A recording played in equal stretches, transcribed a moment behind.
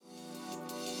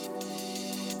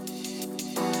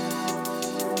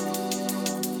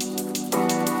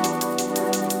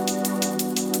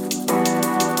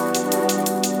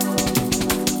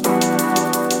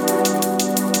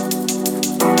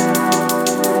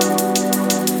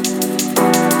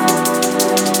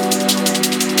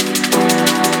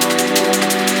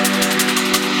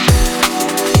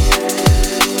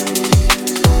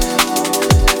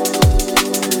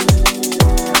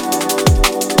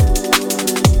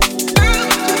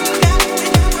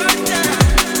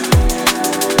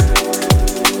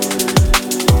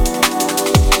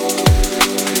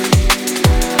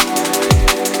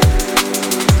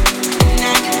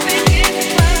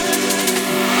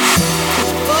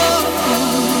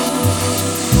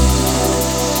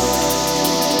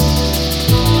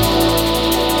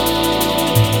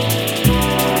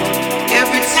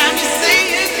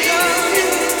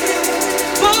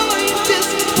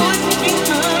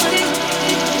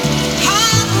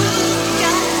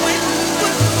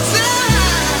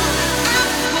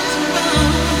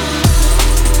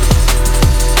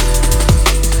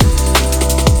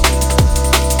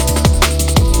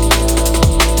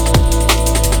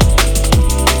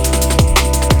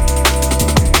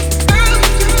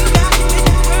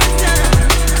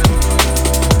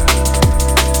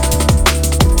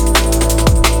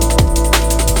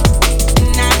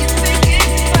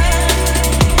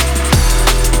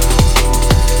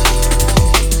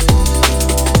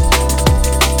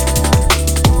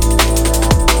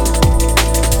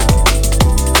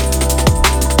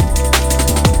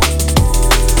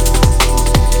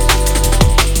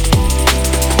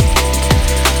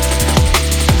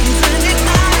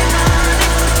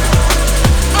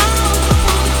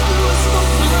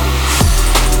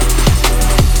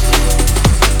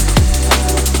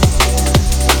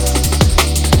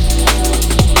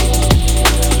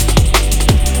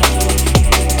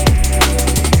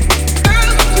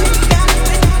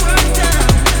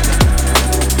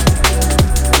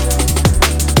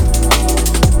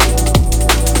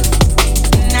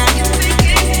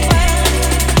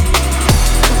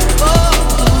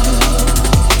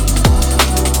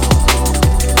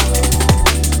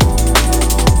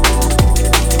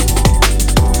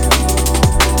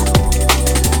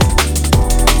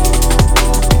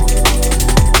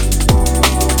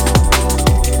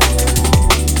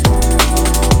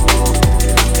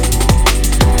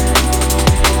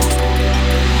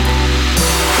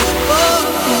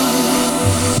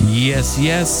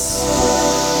yes.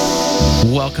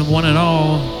 Welcome one and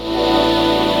all.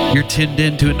 You're tuned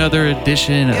in to another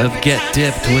edition of Get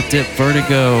Dipped with Dip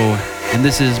Vertigo, and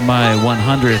this is my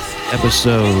 100th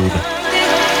episode.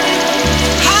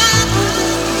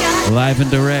 Live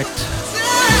and direct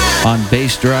on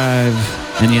Bass Drive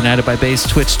and United by Bass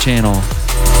Twitch channel.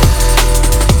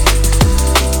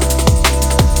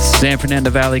 San Fernando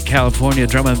Valley, California,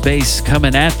 drum and bass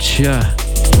coming at ya.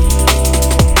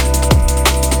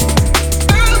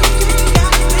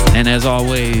 And as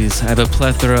always, I have a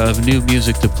plethora of new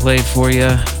music to play for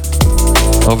you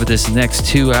over this next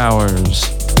 2 hours.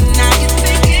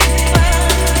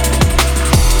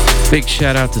 Big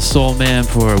shout out to Soul Man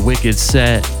for a wicked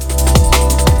set.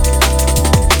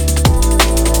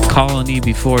 Colony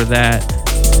before that.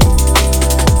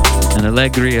 And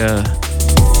Allegria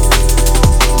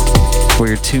for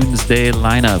your Tuesday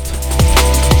lineup.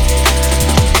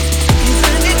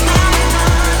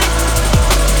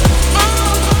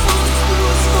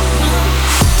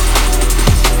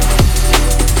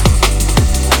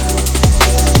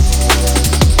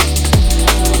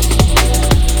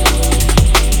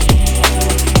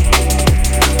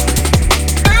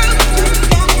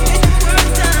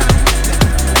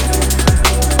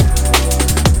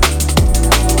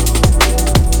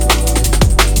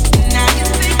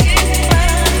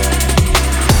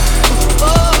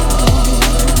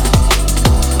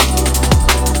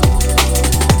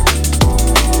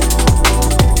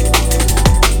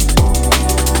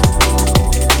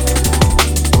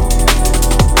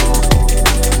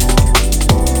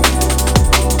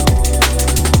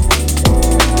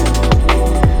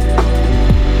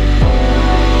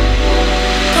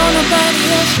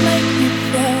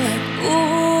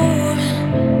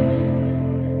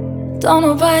 Don't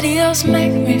nobody else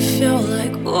make me feel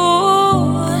like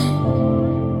ooh.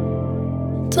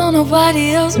 Don't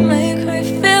nobody else make me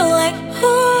feel like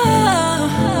ooh.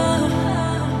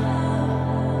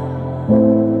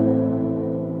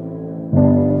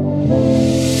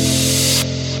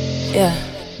 Yeah.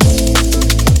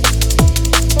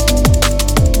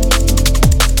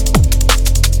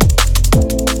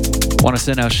 Want to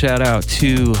send out a shout out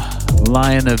to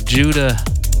Lion of Judah,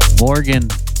 Morgan,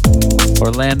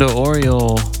 Orlando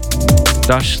Oriole,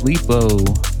 Dash Lipo,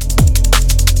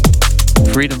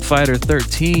 Freedom Fighter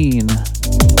 13,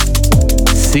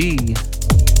 C,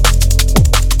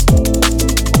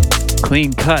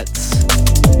 Clean Cuts,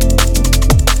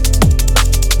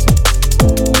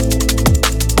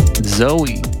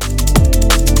 Zoe,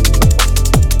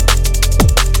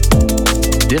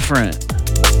 Different.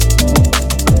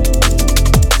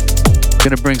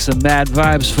 Gonna bring some mad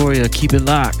vibes for you. Keep it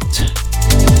locked.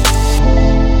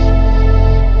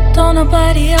 Don't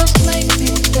nobody else make me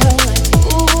feel like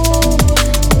ooh.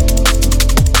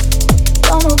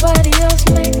 Don't nobody else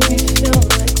make me feel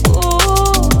like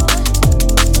ooh.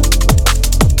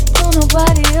 Don't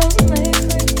nobody else make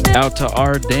me feel. Out to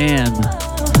Ardan.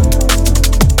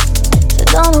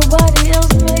 Don't nobody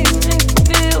else make me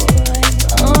feel like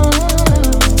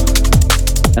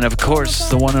And of course,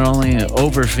 the one and only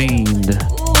Overfiend.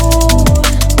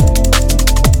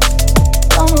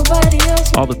 Don't nobody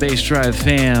else. All the Bass Drive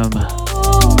fam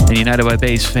and United by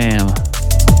Bass fam.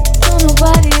 Don't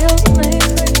nobody else make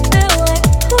me feel like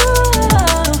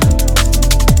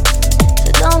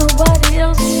don't nobody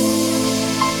else.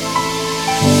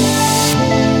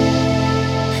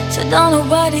 So don't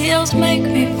nobody else make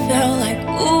me feel like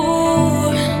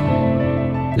ooh.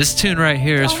 This tune right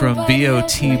here is from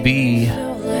BOTB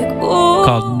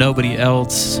called Nobody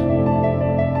Else.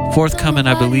 Forthcoming,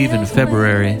 I believe, in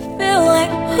February.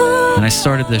 And I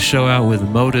started the show out with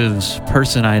Motiv's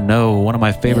Person I Know, one of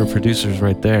my favorite producers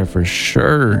right there, for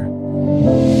sure.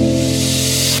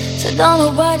 So don't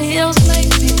nobody else make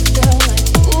me feel like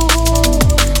ooh.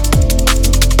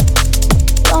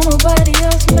 Don't nobody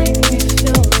else make me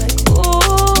feel like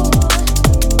ooh.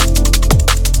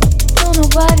 Don't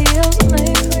nobody else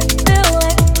make me feel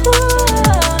like ooh.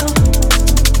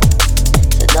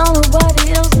 So don't nobody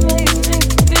else make me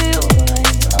feel like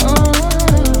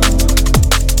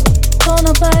don't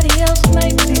nobody else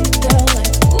make me feel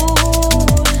like ooh.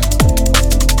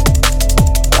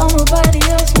 Don't nobody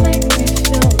else make me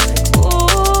feel like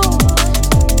ooh.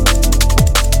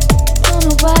 Don't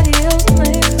nobody else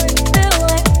make me feel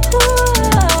like ooh.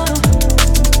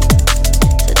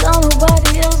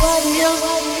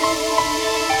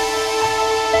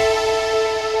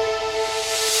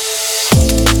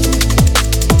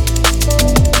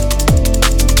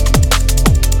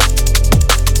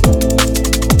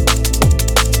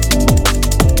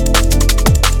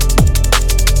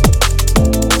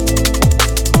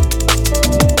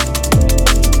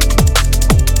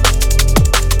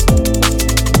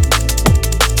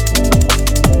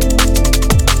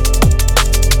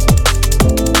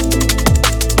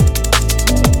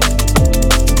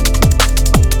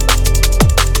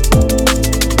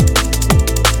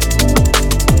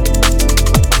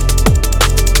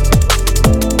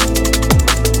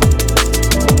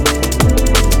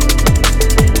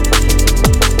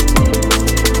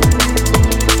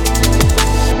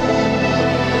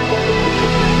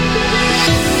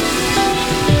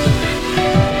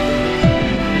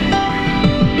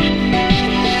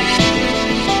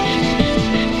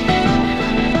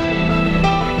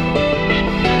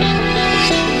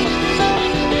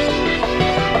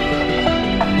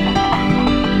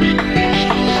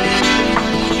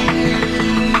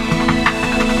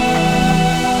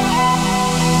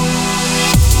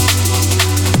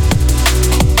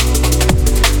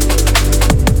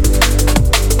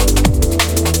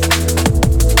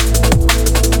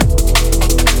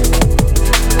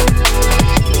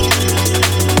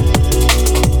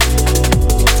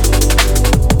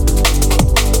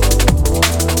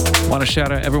 Want to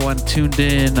shout out everyone tuned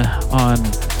in on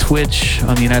Twitch,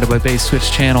 on the United by Bass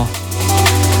Twitch channel.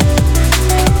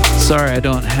 Sorry I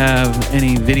don't have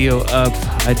any video up.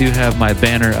 I do have my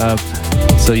banner up,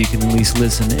 so you can at least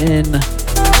listen in,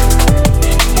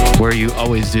 where you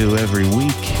always do every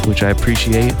week, which I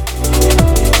appreciate.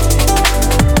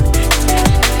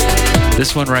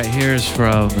 This one right here is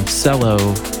from CELO,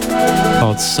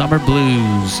 called Summer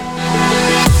Blues.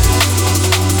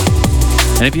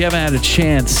 And if you haven't had a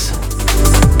chance,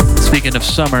 speaking of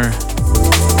summer,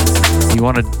 you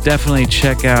want to definitely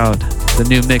check out the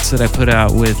new mix that I put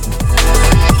out with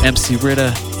MC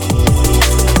Rita,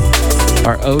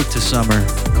 our ode to summer,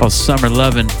 called Summer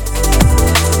Lovin'.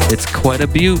 It's quite a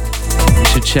beaut. You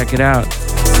should check it out.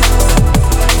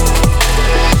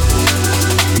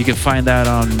 You can find that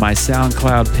on my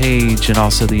SoundCloud page and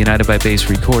also the United by Bass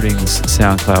Recordings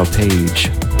SoundCloud page.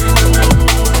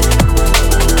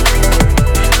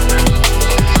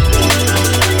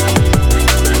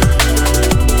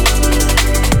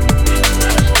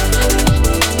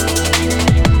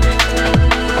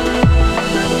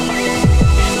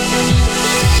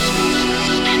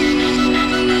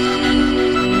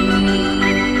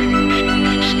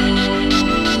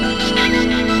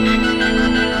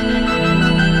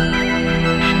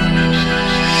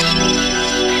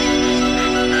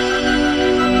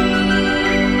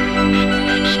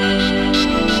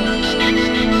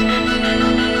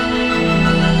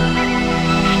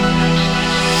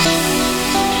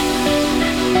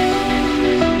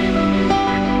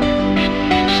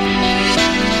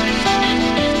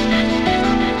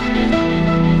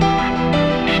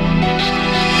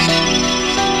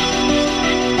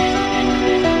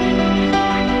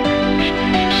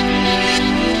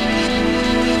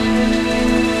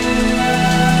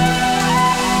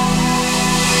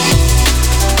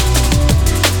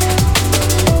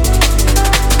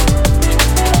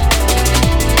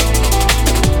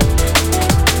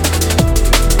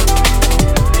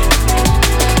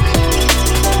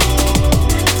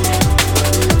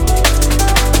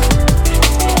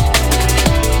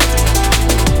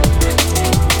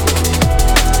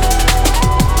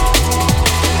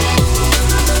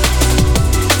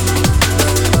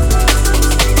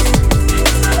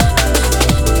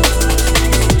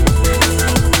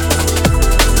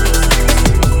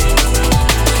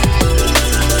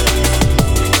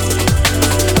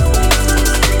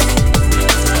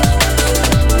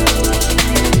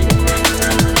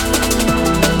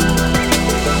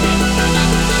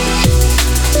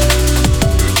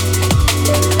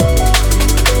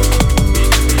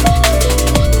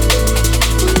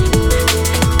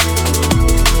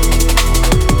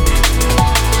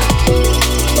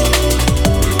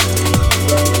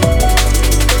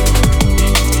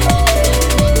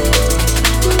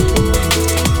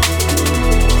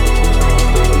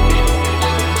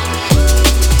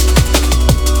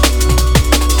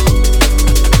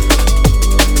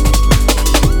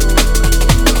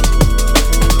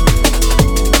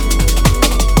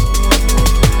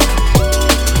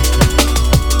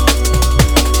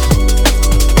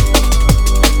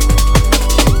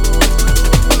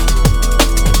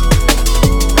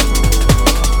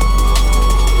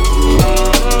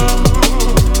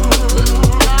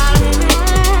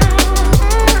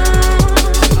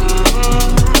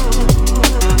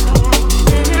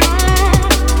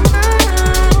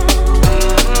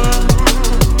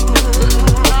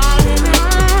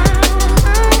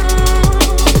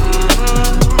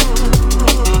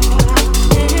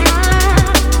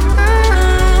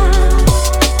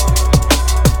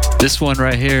 This one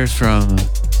right here is from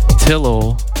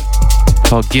Tilal,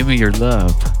 called Give Me Your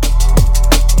Love.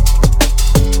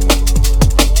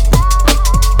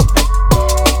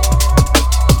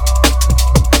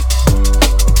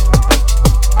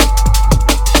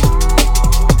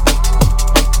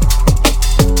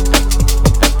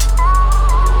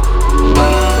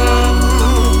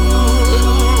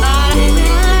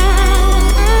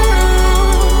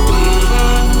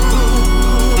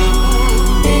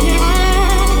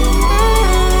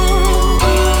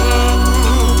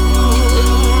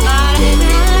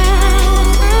 Yeah.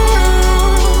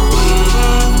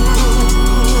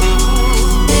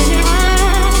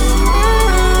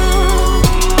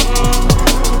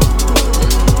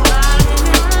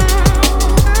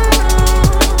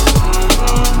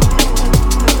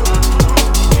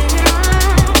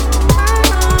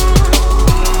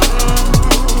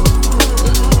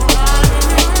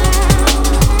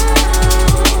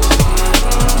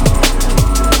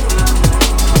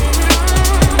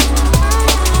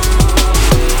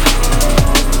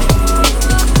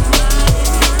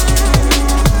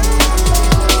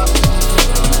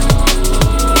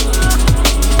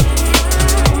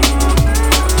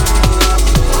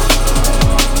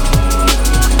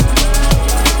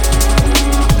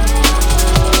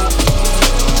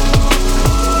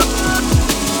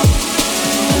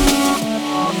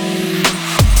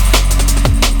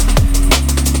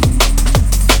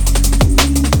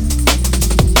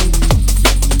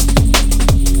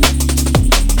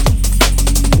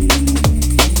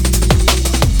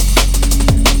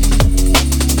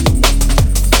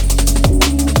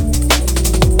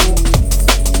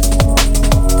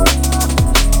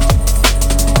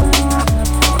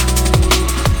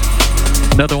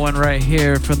 Another one right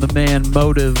here from the man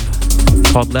Motiv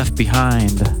called Left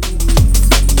Behind.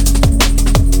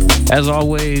 As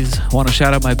always, I want to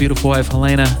shout out my beautiful wife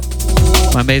Helena,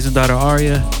 my amazing daughter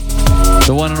Aria,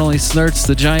 the one and only Snurts,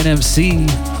 the giant MC,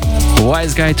 the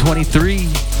wise guy 23,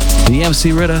 the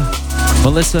MC Rita,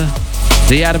 Melissa,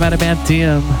 the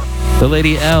Adamantium, the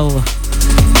Lady L,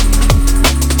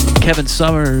 Kevin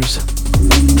Summers,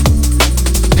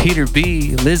 Peter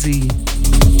B, Lizzie,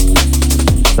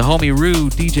 the homie Rue,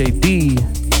 DJ D,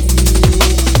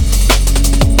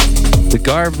 the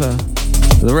Garva,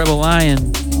 the Rebel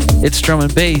Lion, It's Drum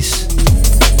and Bass,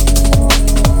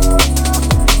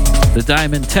 the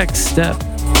Diamond Tech Step,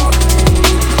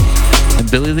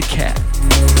 and Billy the Cat.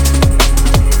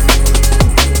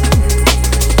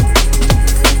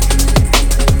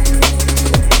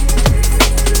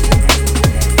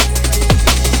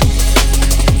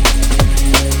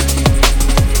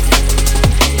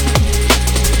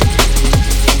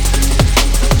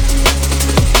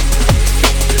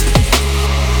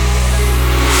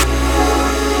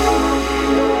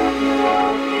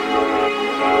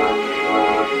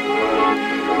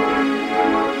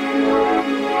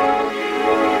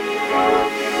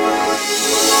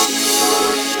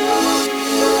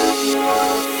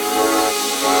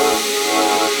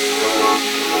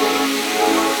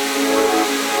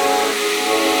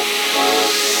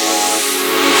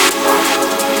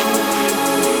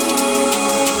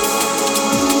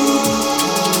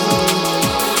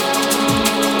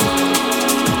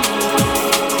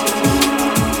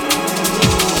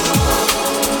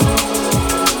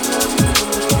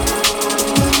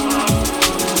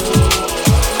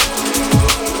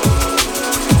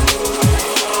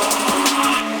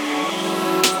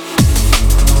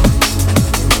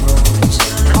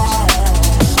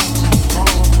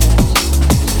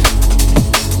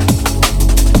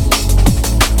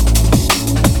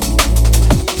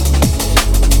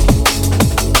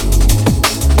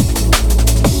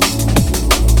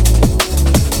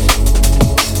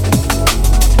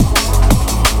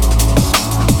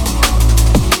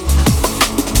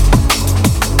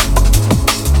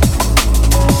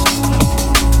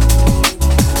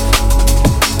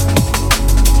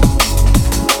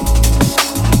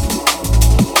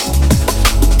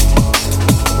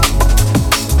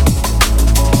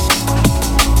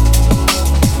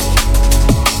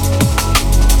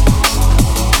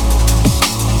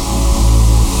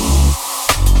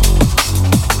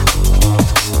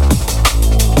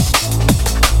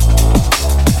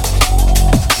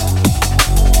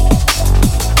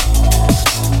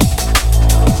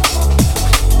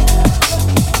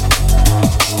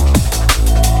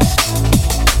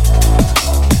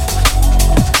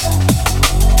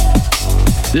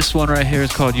 This one right here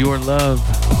is called Your Love,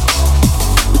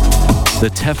 the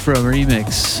Tephra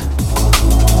remix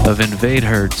of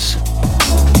Invadhertz.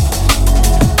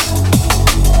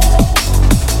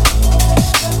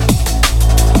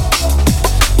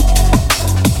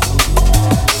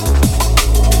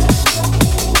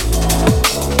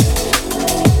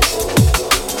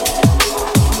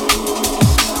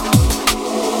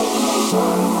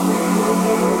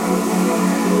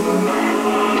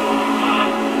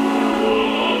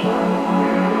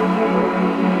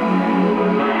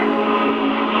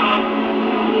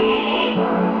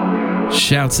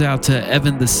 Shouts out to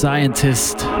Evan the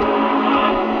Scientist.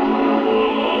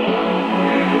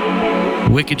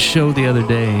 Wicked show the other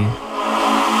day.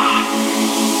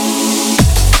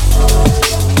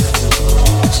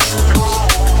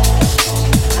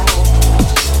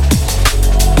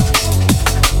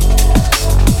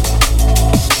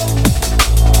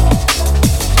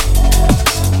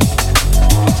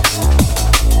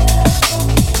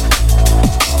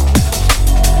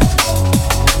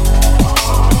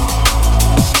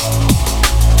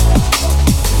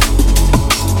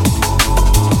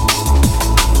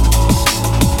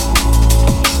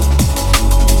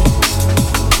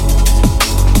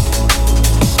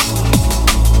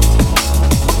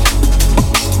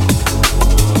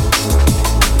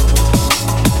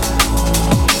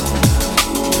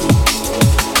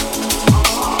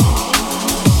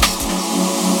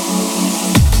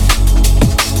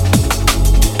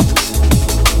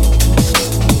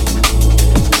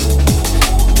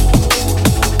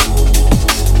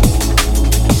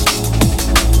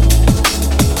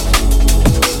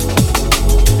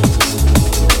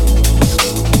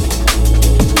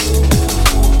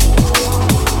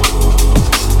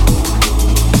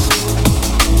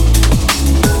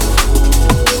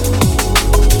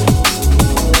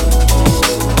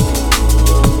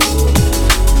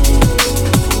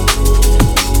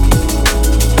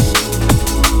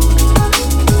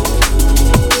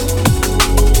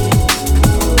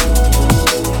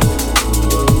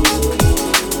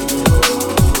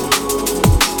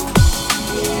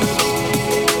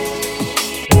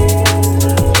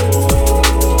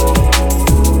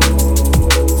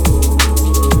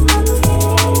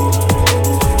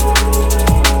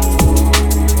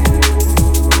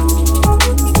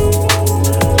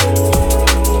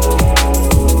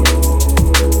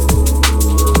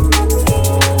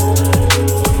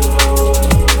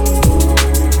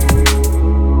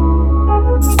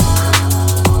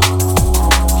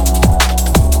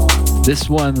 This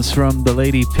one's from the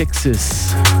lady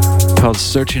Pyxis, called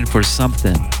Searching for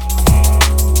Something.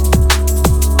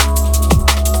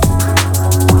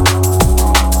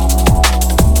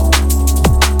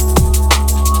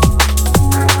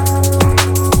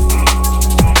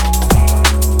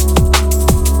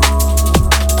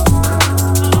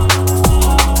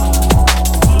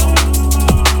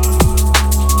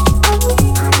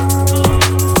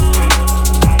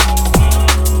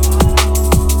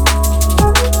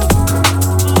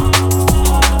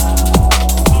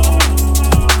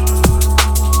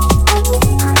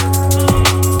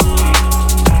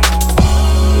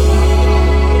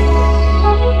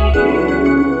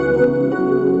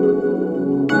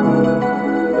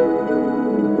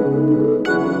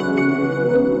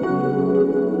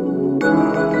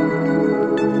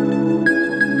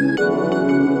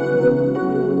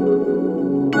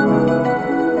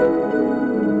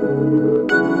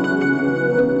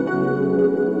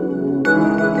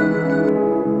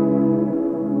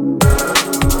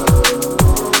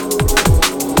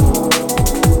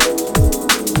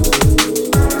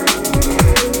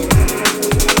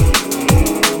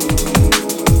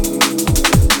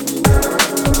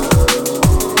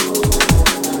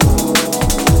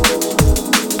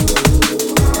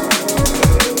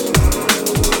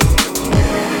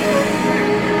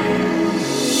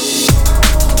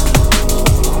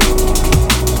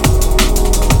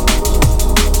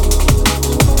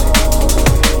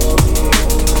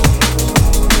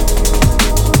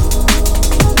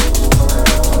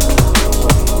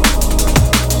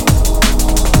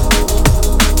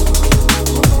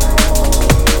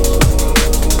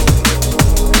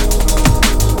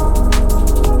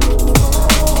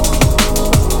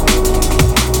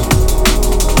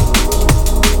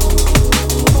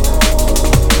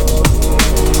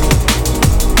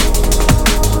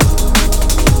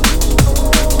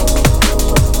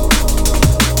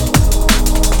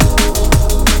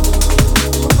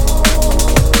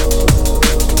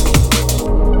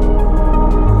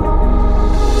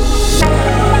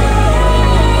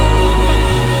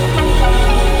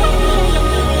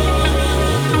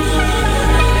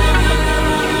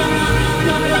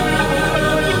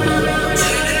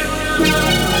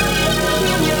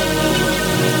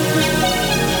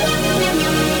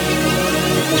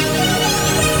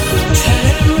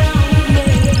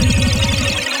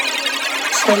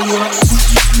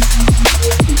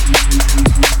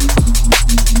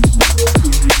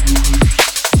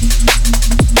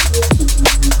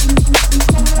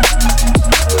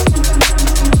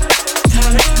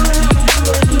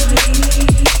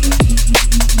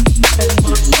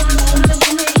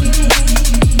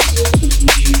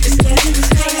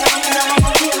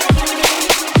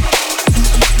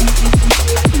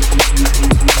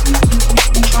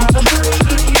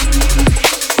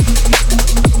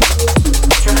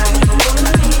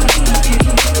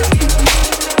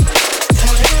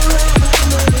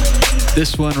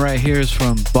 This one right here is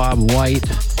from Bob White,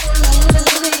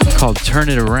 called Turn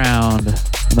It Around.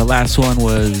 And the last one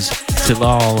was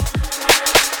Tilal,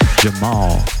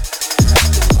 Jamal.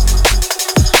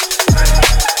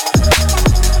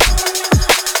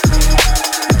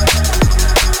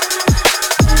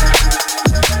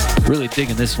 Really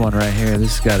digging this one right here.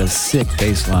 This has got a sick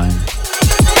bass line.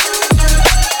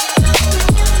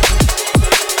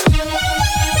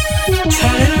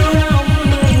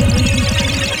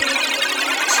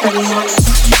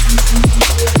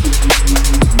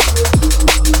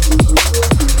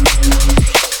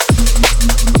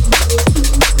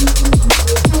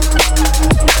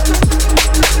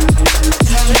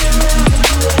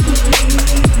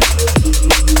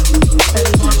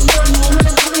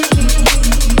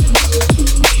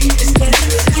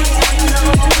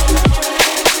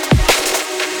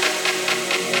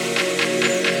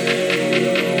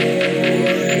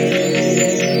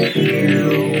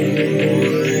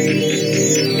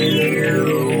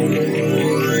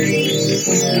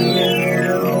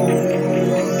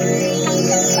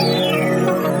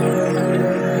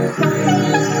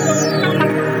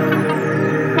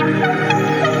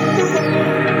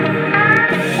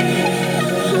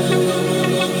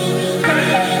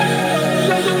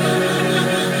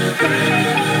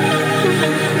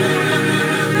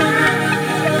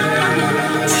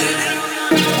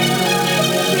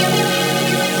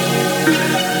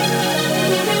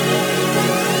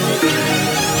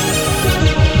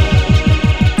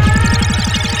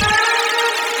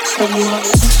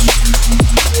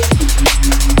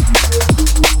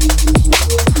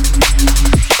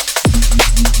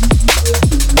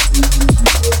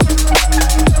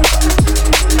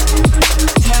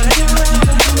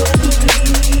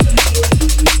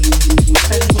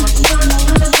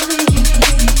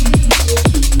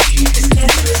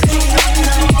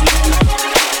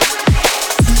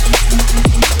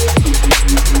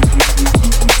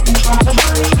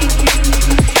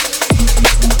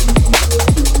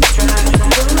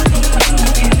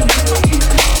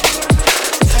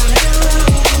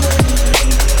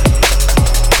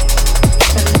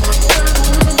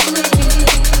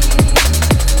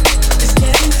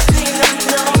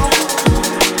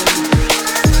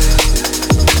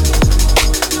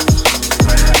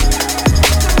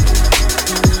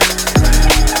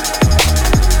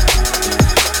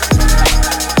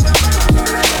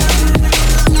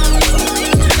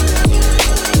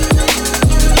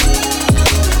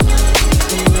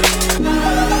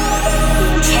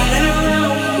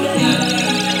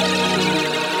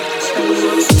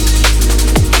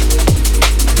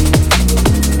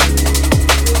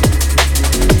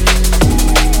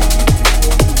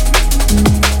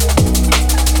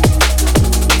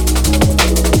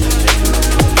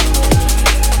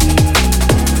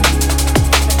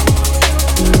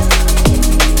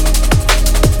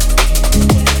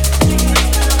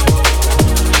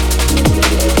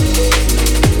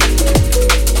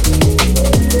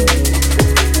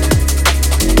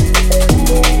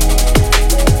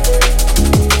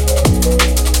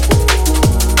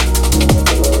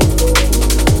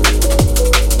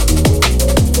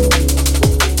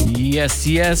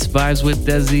 Yes, Vibes with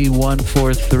Desi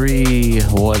 143.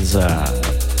 What's up?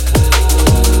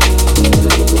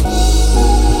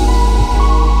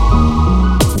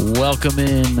 Welcome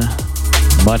in.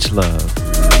 Much love.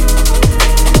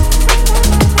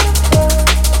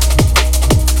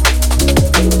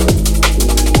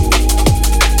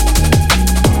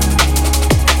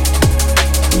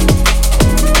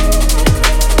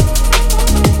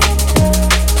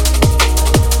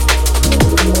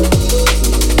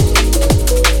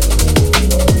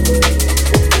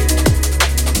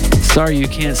 Sorry you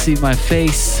can't see my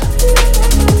face.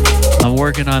 I'm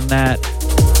working on that.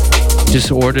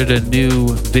 Just ordered a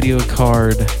new video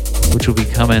card, which will be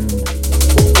coming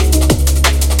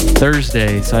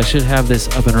Thursday. So I should have this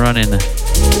up and running.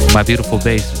 My beautiful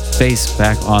face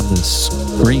back on the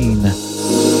screen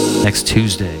next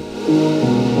Tuesday.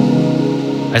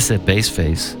 I said bass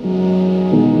face.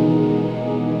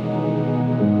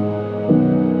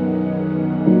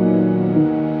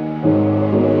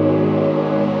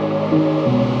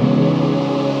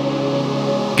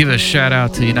 Give a shout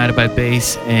out to United by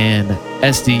Bass and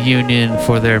SD Union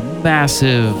for their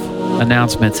massive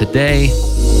announcement today.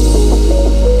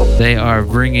 They are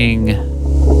bringing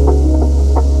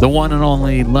the one and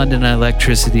only London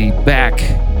Electricity back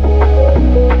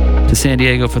to San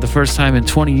Diego for the first time in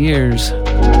 20 years.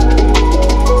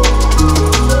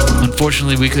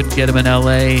 Unfortunately, we couldn't get them in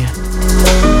LA.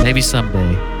 Maybe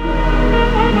someday.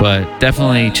 But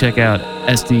definitely check out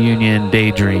SD Union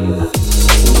Daydream.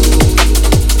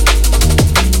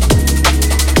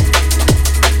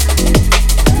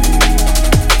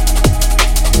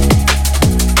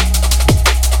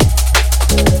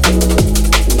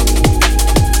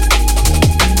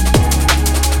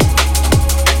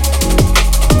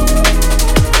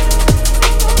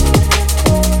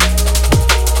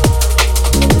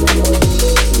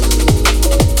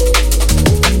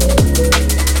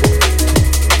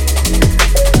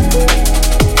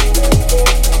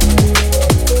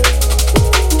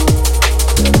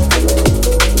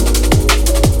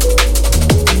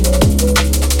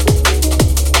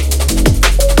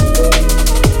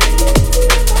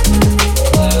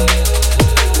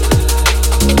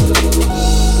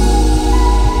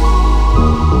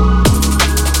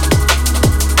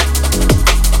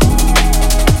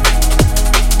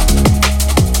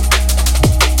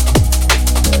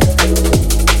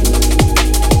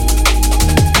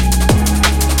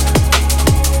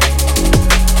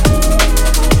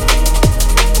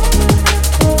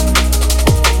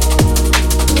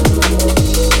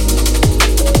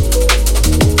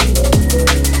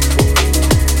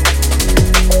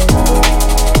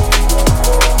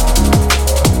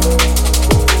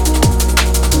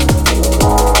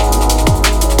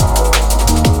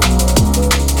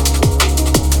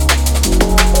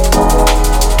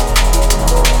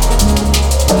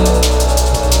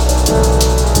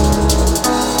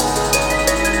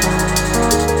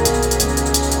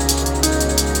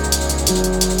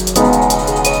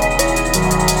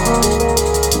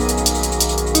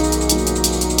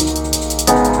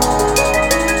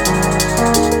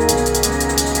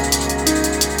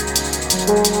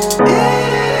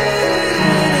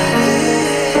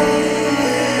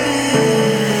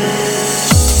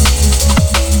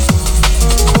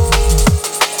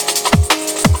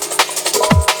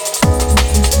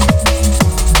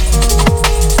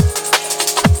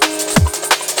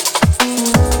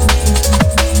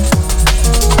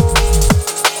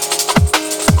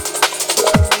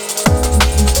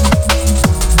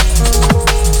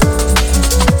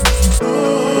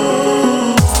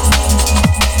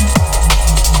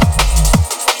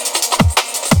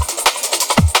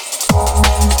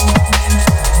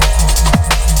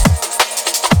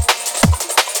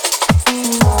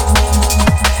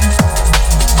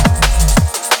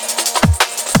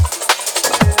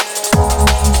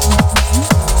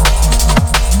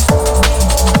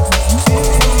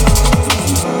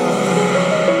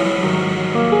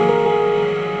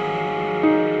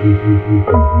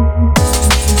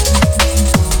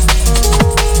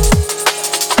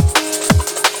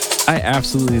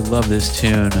 absolutely love this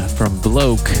tune from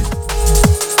Bloque,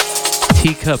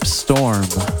 Teacup Storm.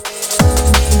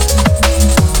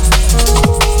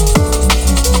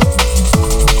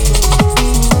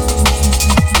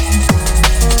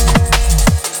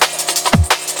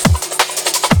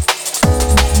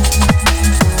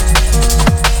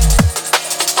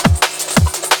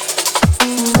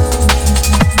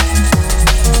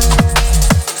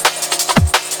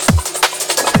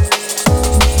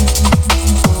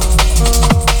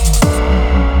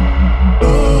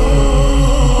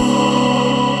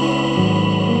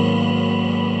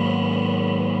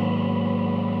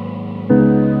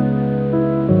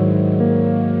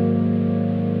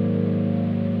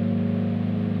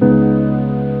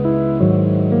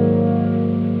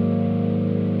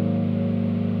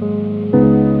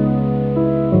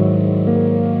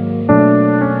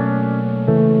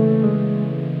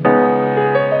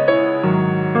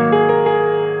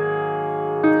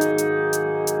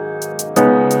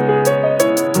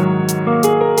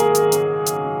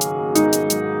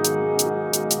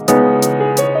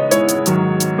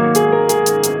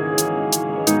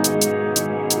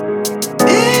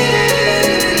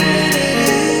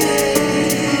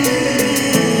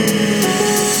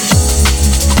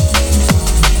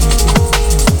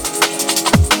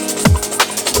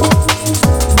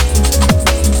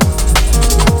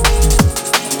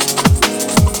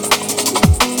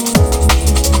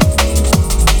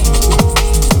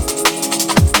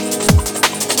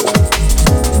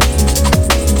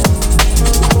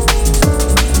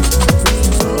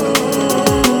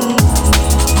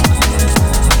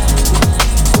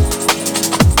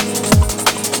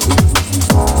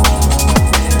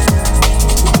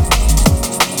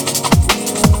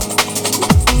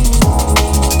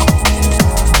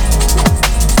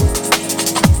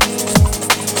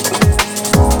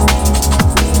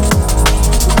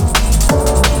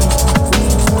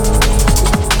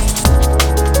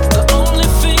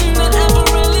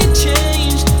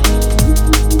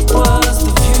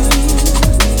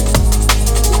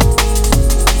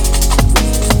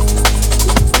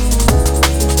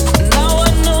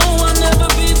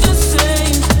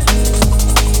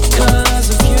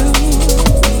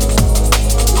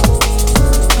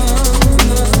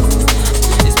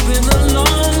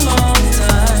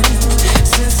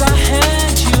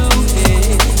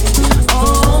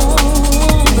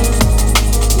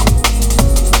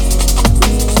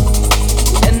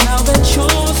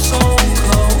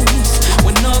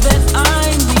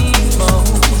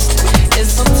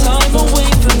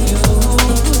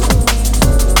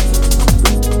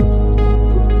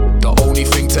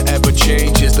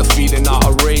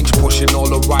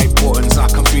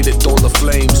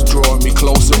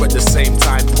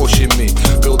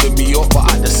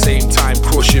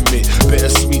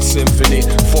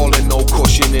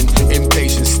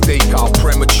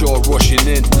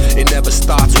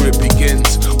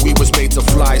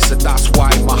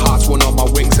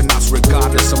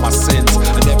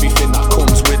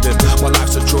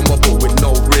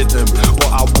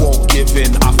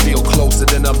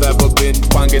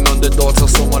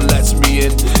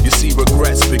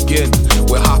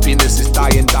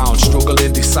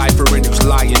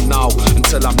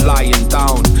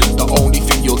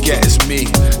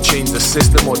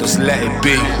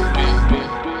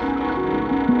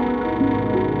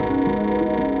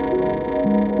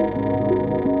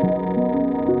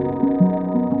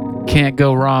 Can't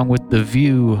go wrong with The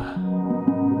View.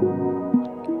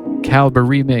 Calibre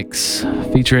remix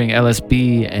featuring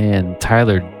LSB and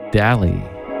Tyler Daley.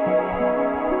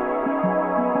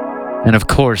 And of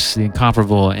course, the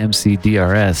incomparable MC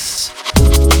DRS.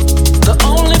 The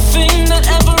only thing that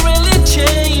ever really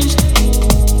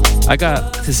changed. I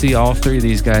got to see all three of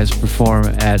these guys perform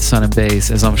at Sun and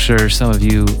Bass, as I'm sure some of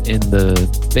you in the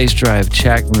Bass Drive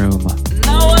chat room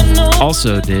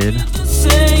also did.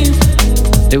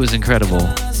 It was incredible.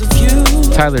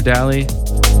 Tyler Daley,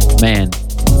 man,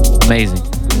 amazing.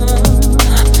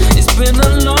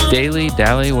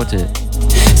 Daley, what's it?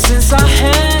 Since I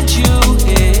had you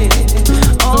here,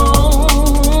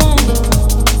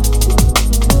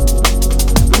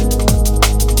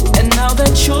 and now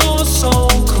that you're so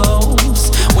close,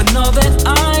 when all that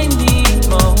I need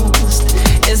most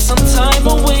is some time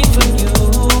away from you.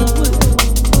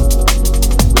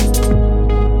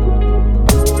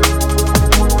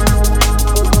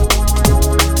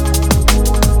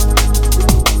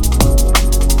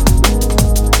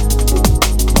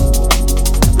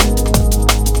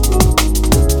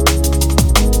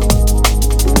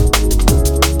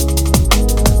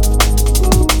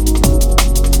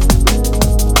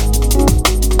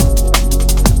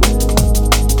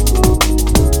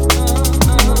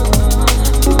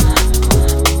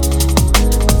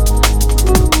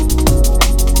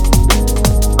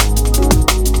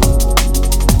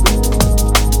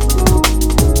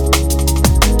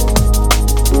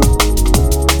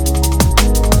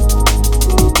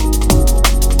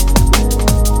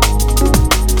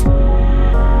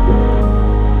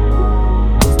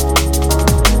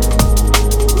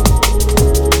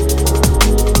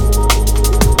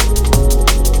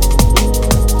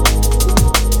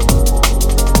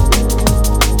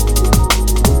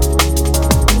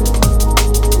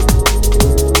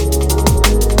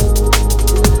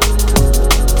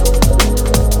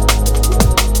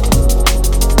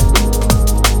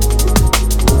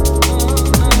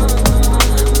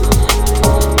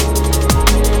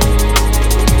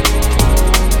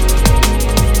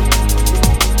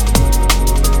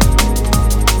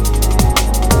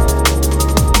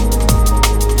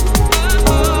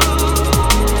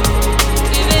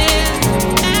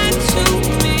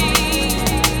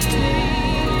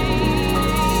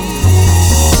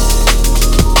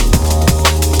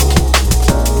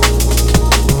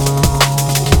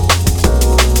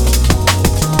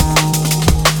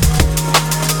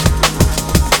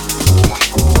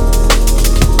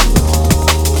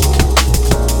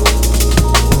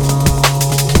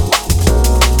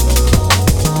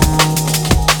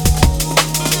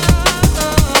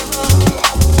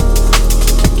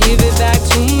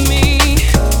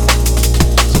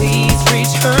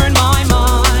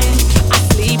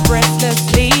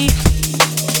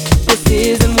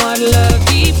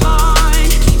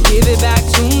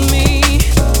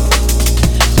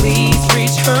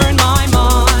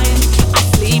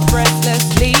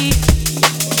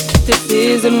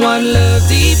 isn't what love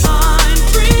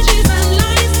defines. Bridges and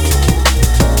lights,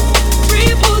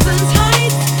 ripples and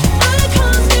tides, a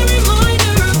constant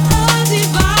reminder of a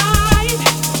divide.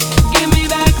 Give me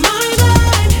back my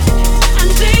blood, and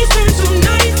days turn to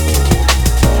nights.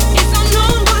 It's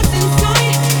unknown what's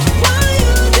inside, while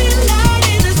you delight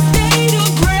in a state of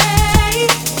gray.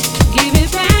 Give it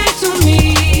back to me.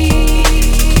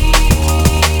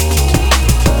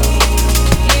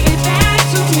 Give it back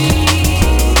to me.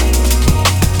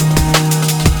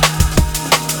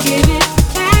 Give it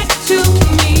back to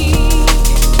me.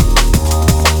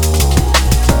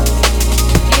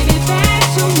 Give it back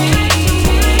to me.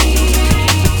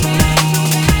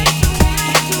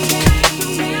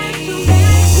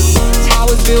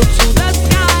 Towers built to the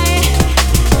sky,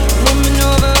 looming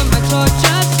over my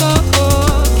tortured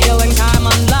soul, killing time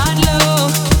on Ludlow,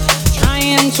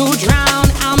 trying to drown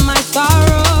out my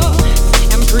sorrow.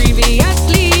 And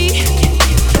previously,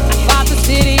 I thought the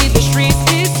city, the streets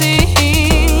did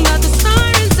sing, but the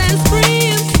sirens and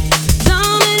screams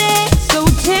dominate, so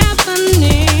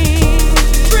deafening.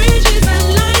 Bridges and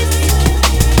lights,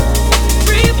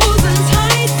 ripples and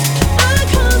tides, a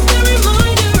constant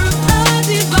reminder of a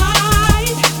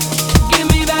divide. Give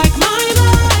me back my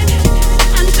blood,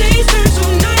 and days turn to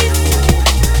nights.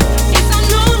 It's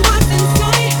unknown what's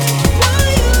inside, while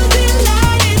you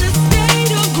delight in a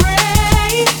state of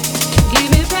gray.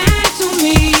 Give it back to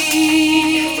me.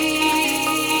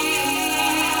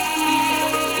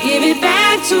 Give it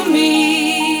back to me.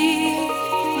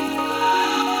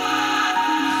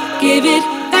 Give it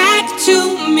back to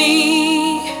me.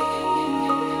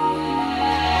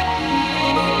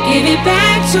 Give it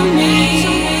back to me.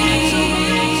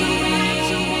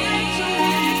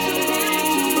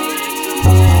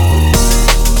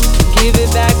 Give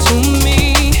it back to me.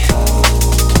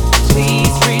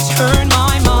 Please return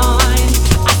my mind.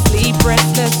 I sleep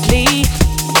restlessly.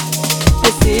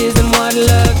 This isn't what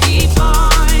love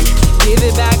defines. Give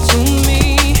it back to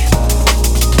me.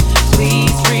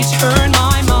 Please return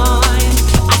my mind.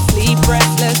 I sleep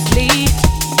restlessly.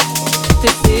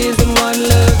 This isn't what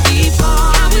love defines.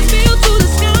 I was built to the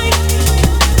sky,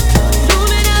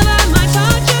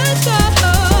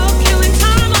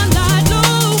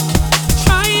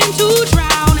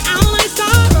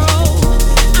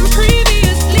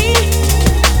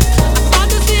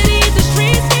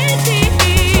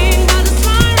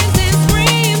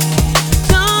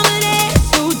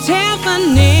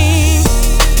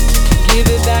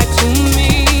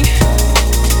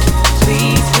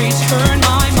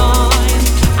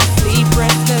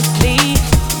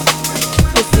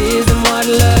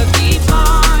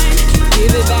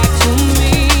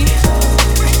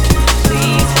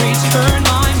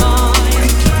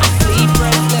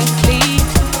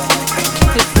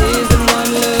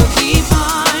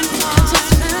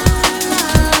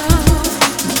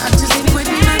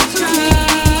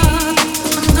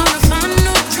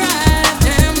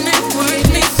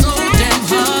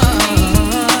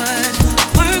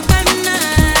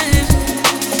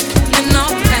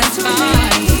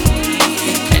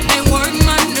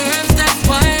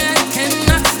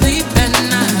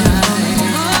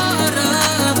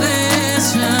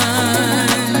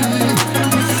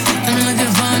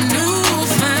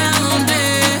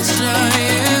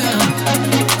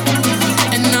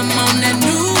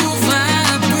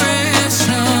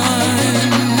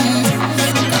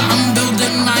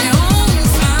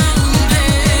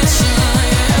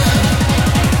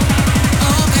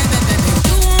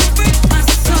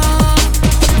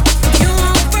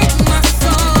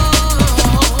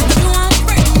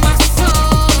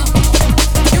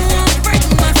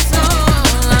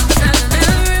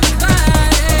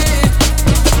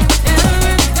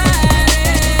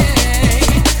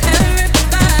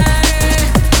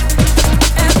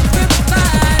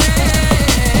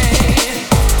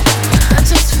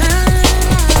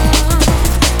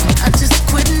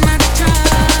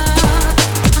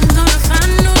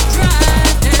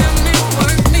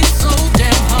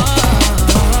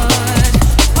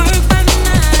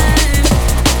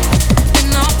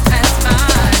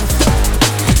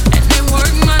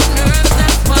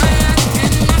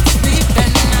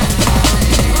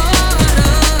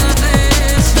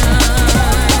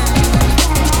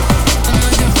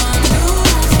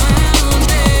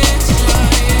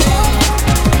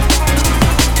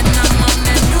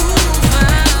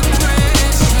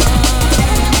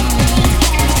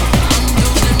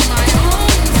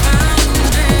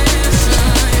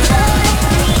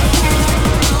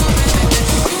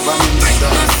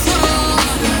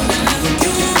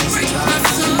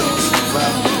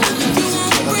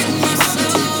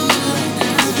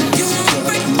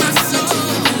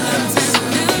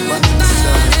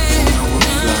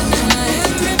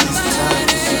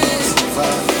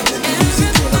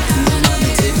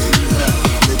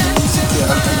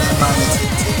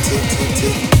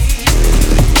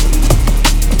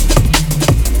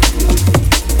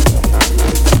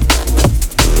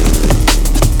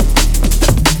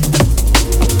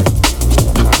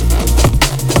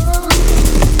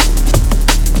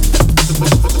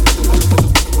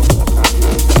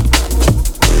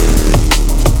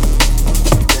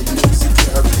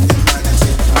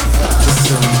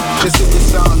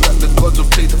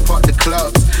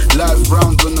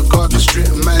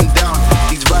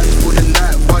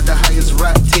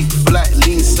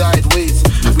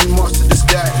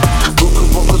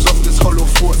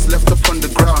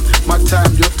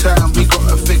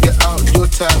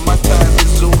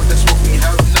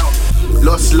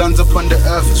 ones upon the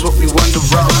earth is what we wonder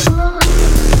about.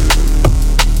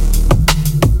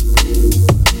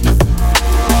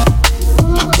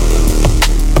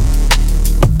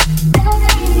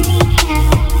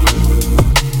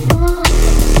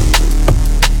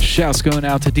 Shouts going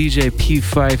out to DJ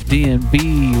P5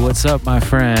 DNB. What's up, my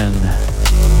friend?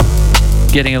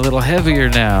 Getting a little heavier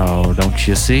now, don't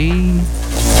you see?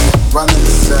 Running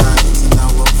the sides and I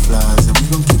won't flies. And we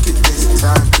gon' kick it this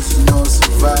time, cause you know it's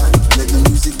a vibe. Let the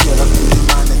music get up in your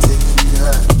mind and take you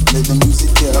high. Let the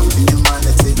music get up in your mind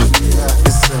and take you high.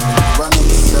 It's running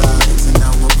the sides and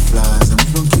I won't flies. And we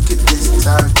gon' kick it this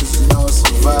time, cause you know it's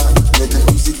a vibe. Let the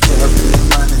music get up in your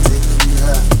mind and take you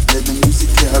high. Let the music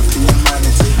get up in your mind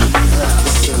and take you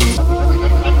high.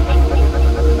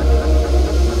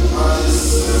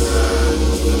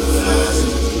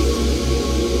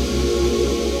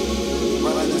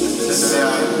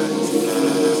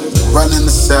 Running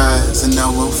the sides and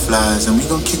now we'll flies. And we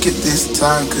gon' kick it this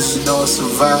time, cause you know it's a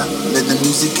vibe. Let the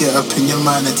music get up in your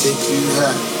mind and take you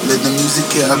high. Let the music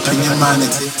get up in your mind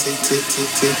and take.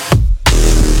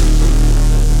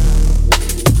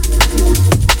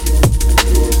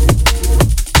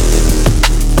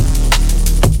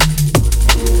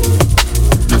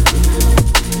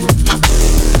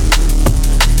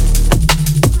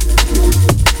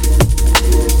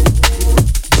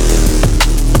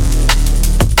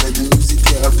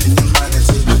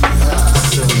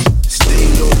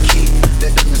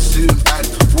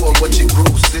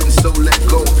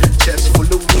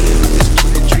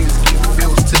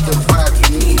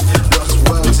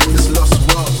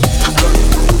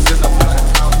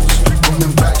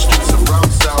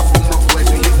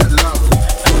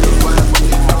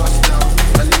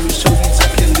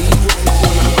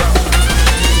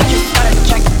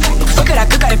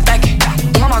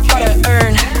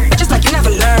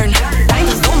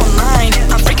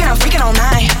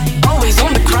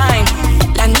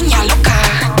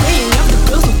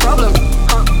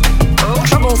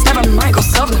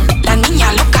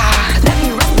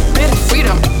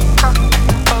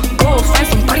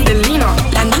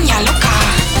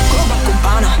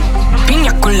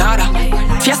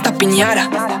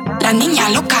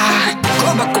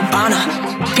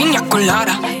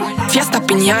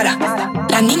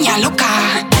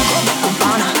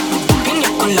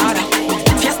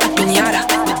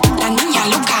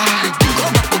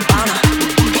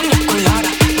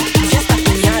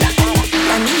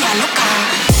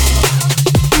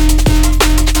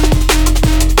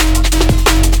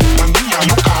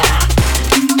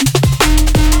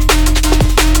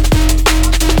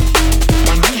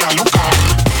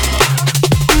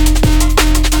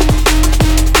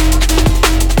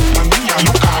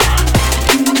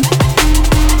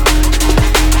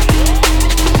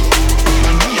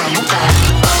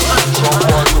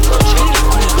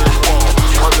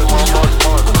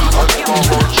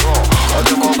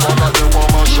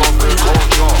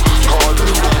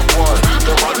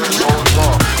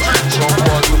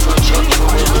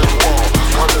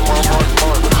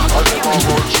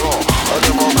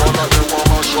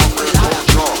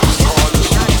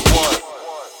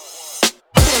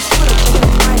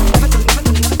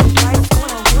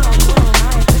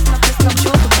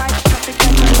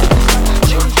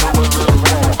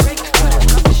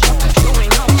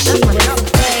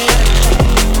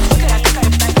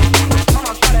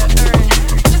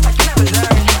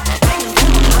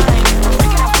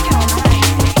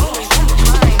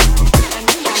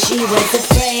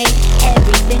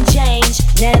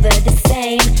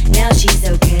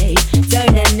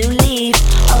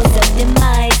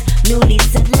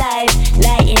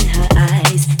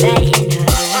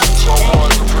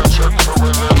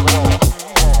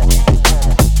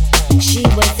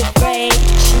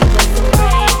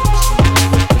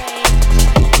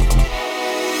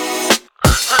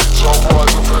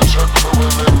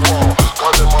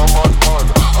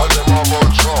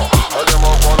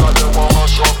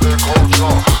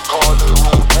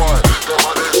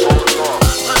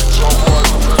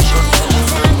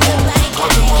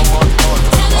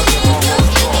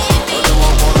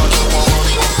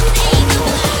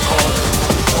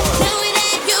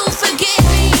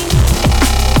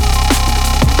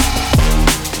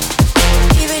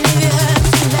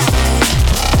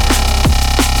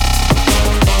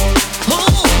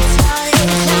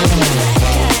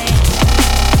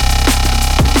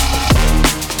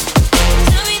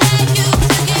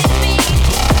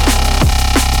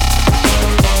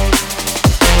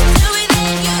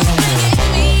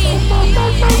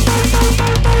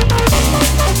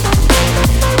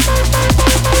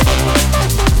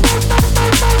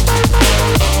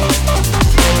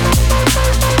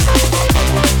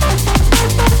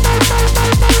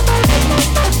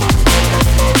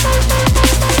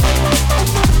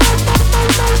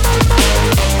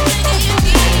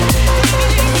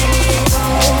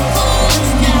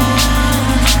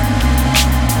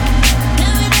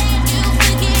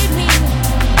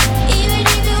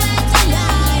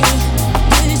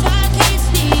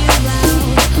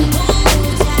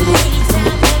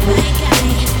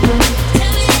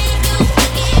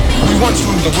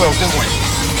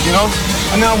 you know?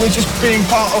 And now we're just being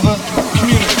part of a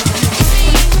community.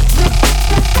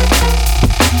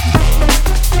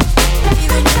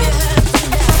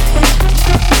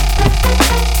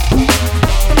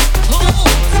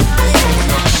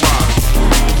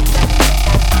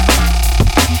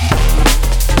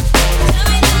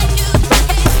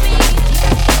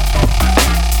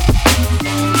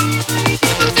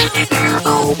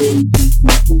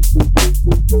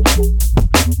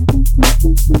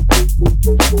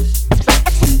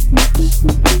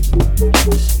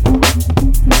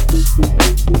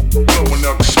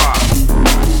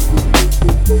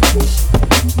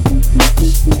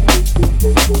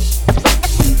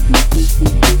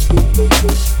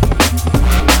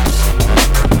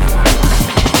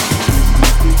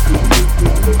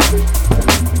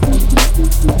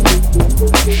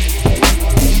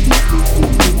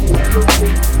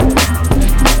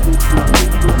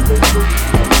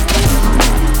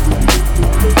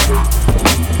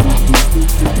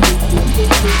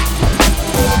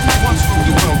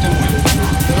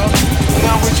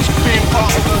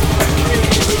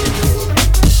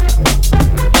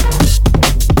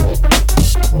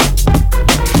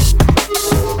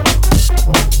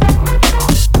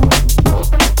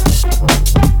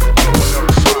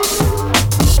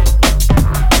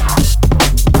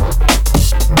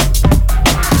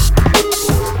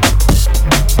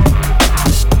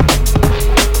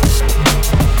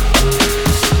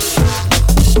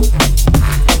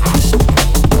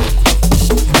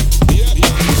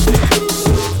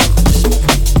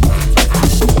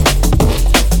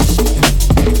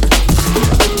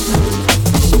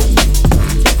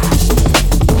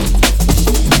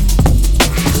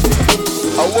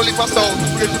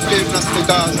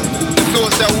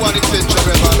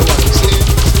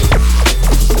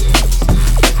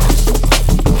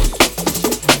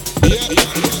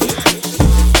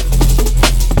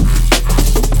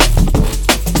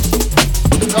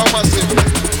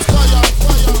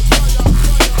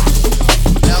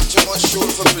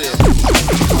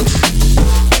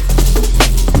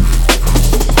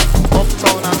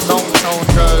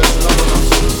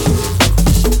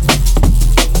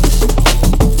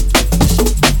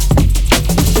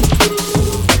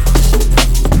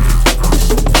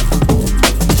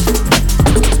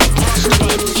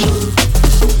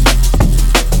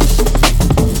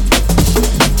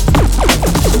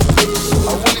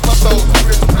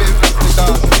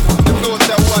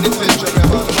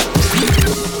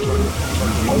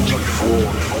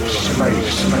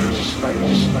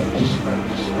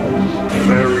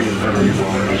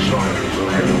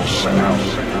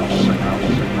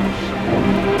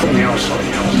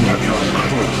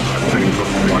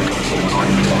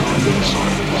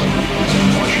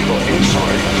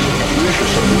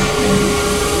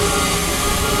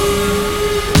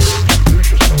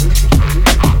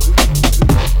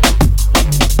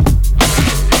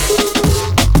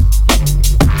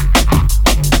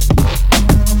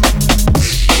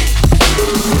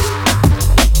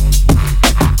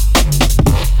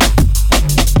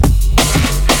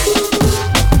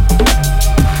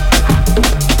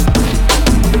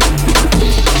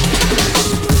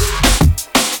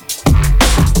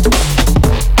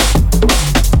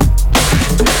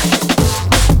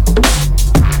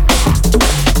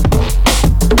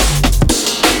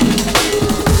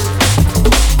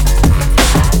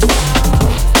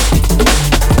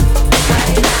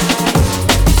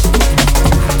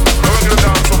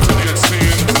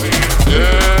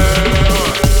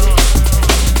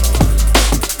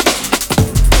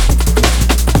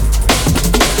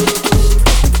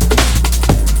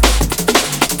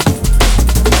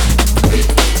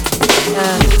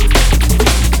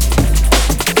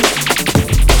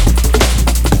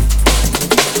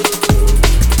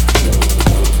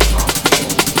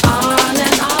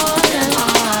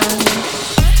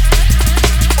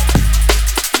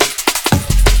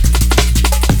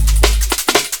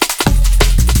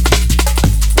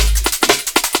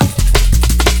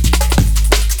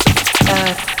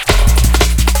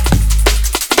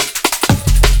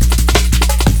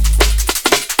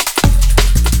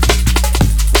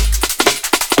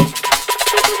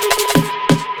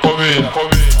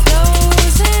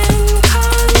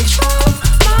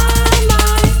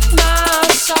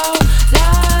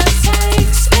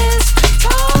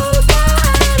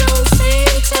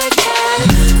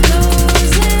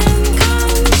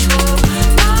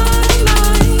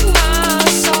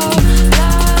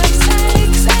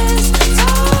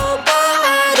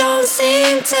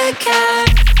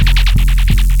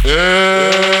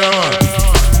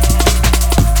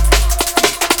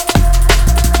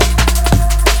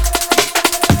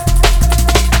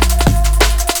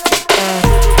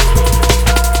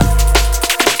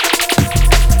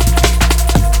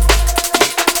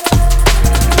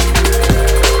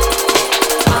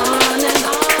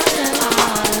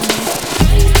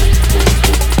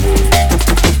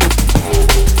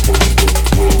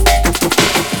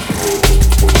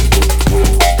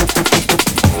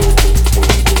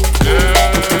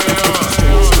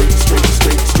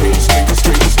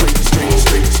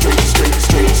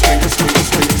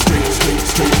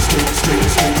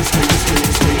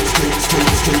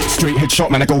 headshot,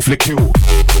 man, I go flick you.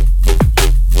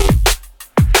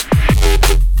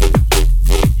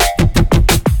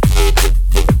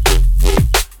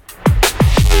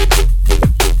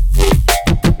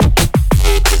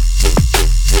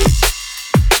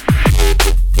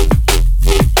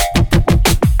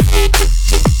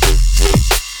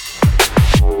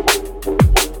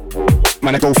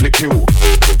 Man, I go flick you.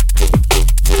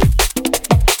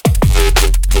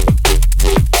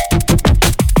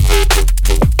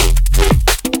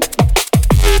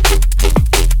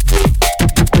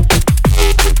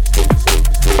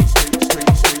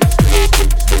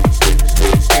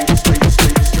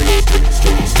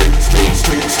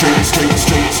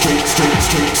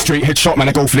 Straight headshot, man,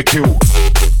 I go flick you.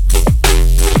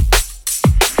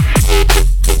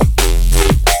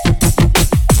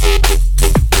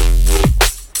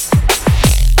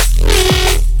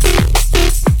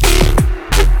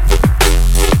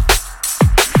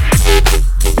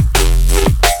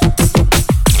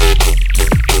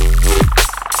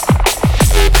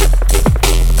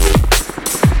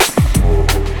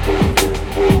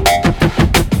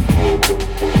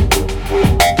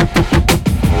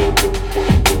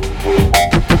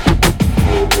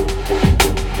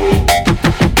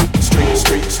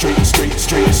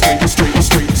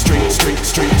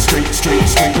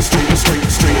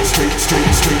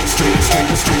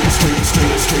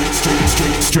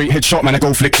 Straight headshot, man, I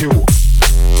go flick you.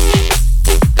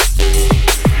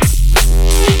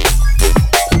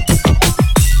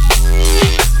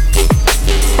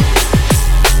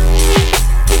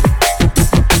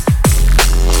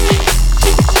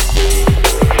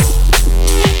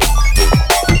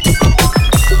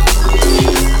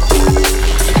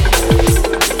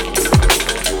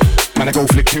 Man, I go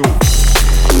flick you.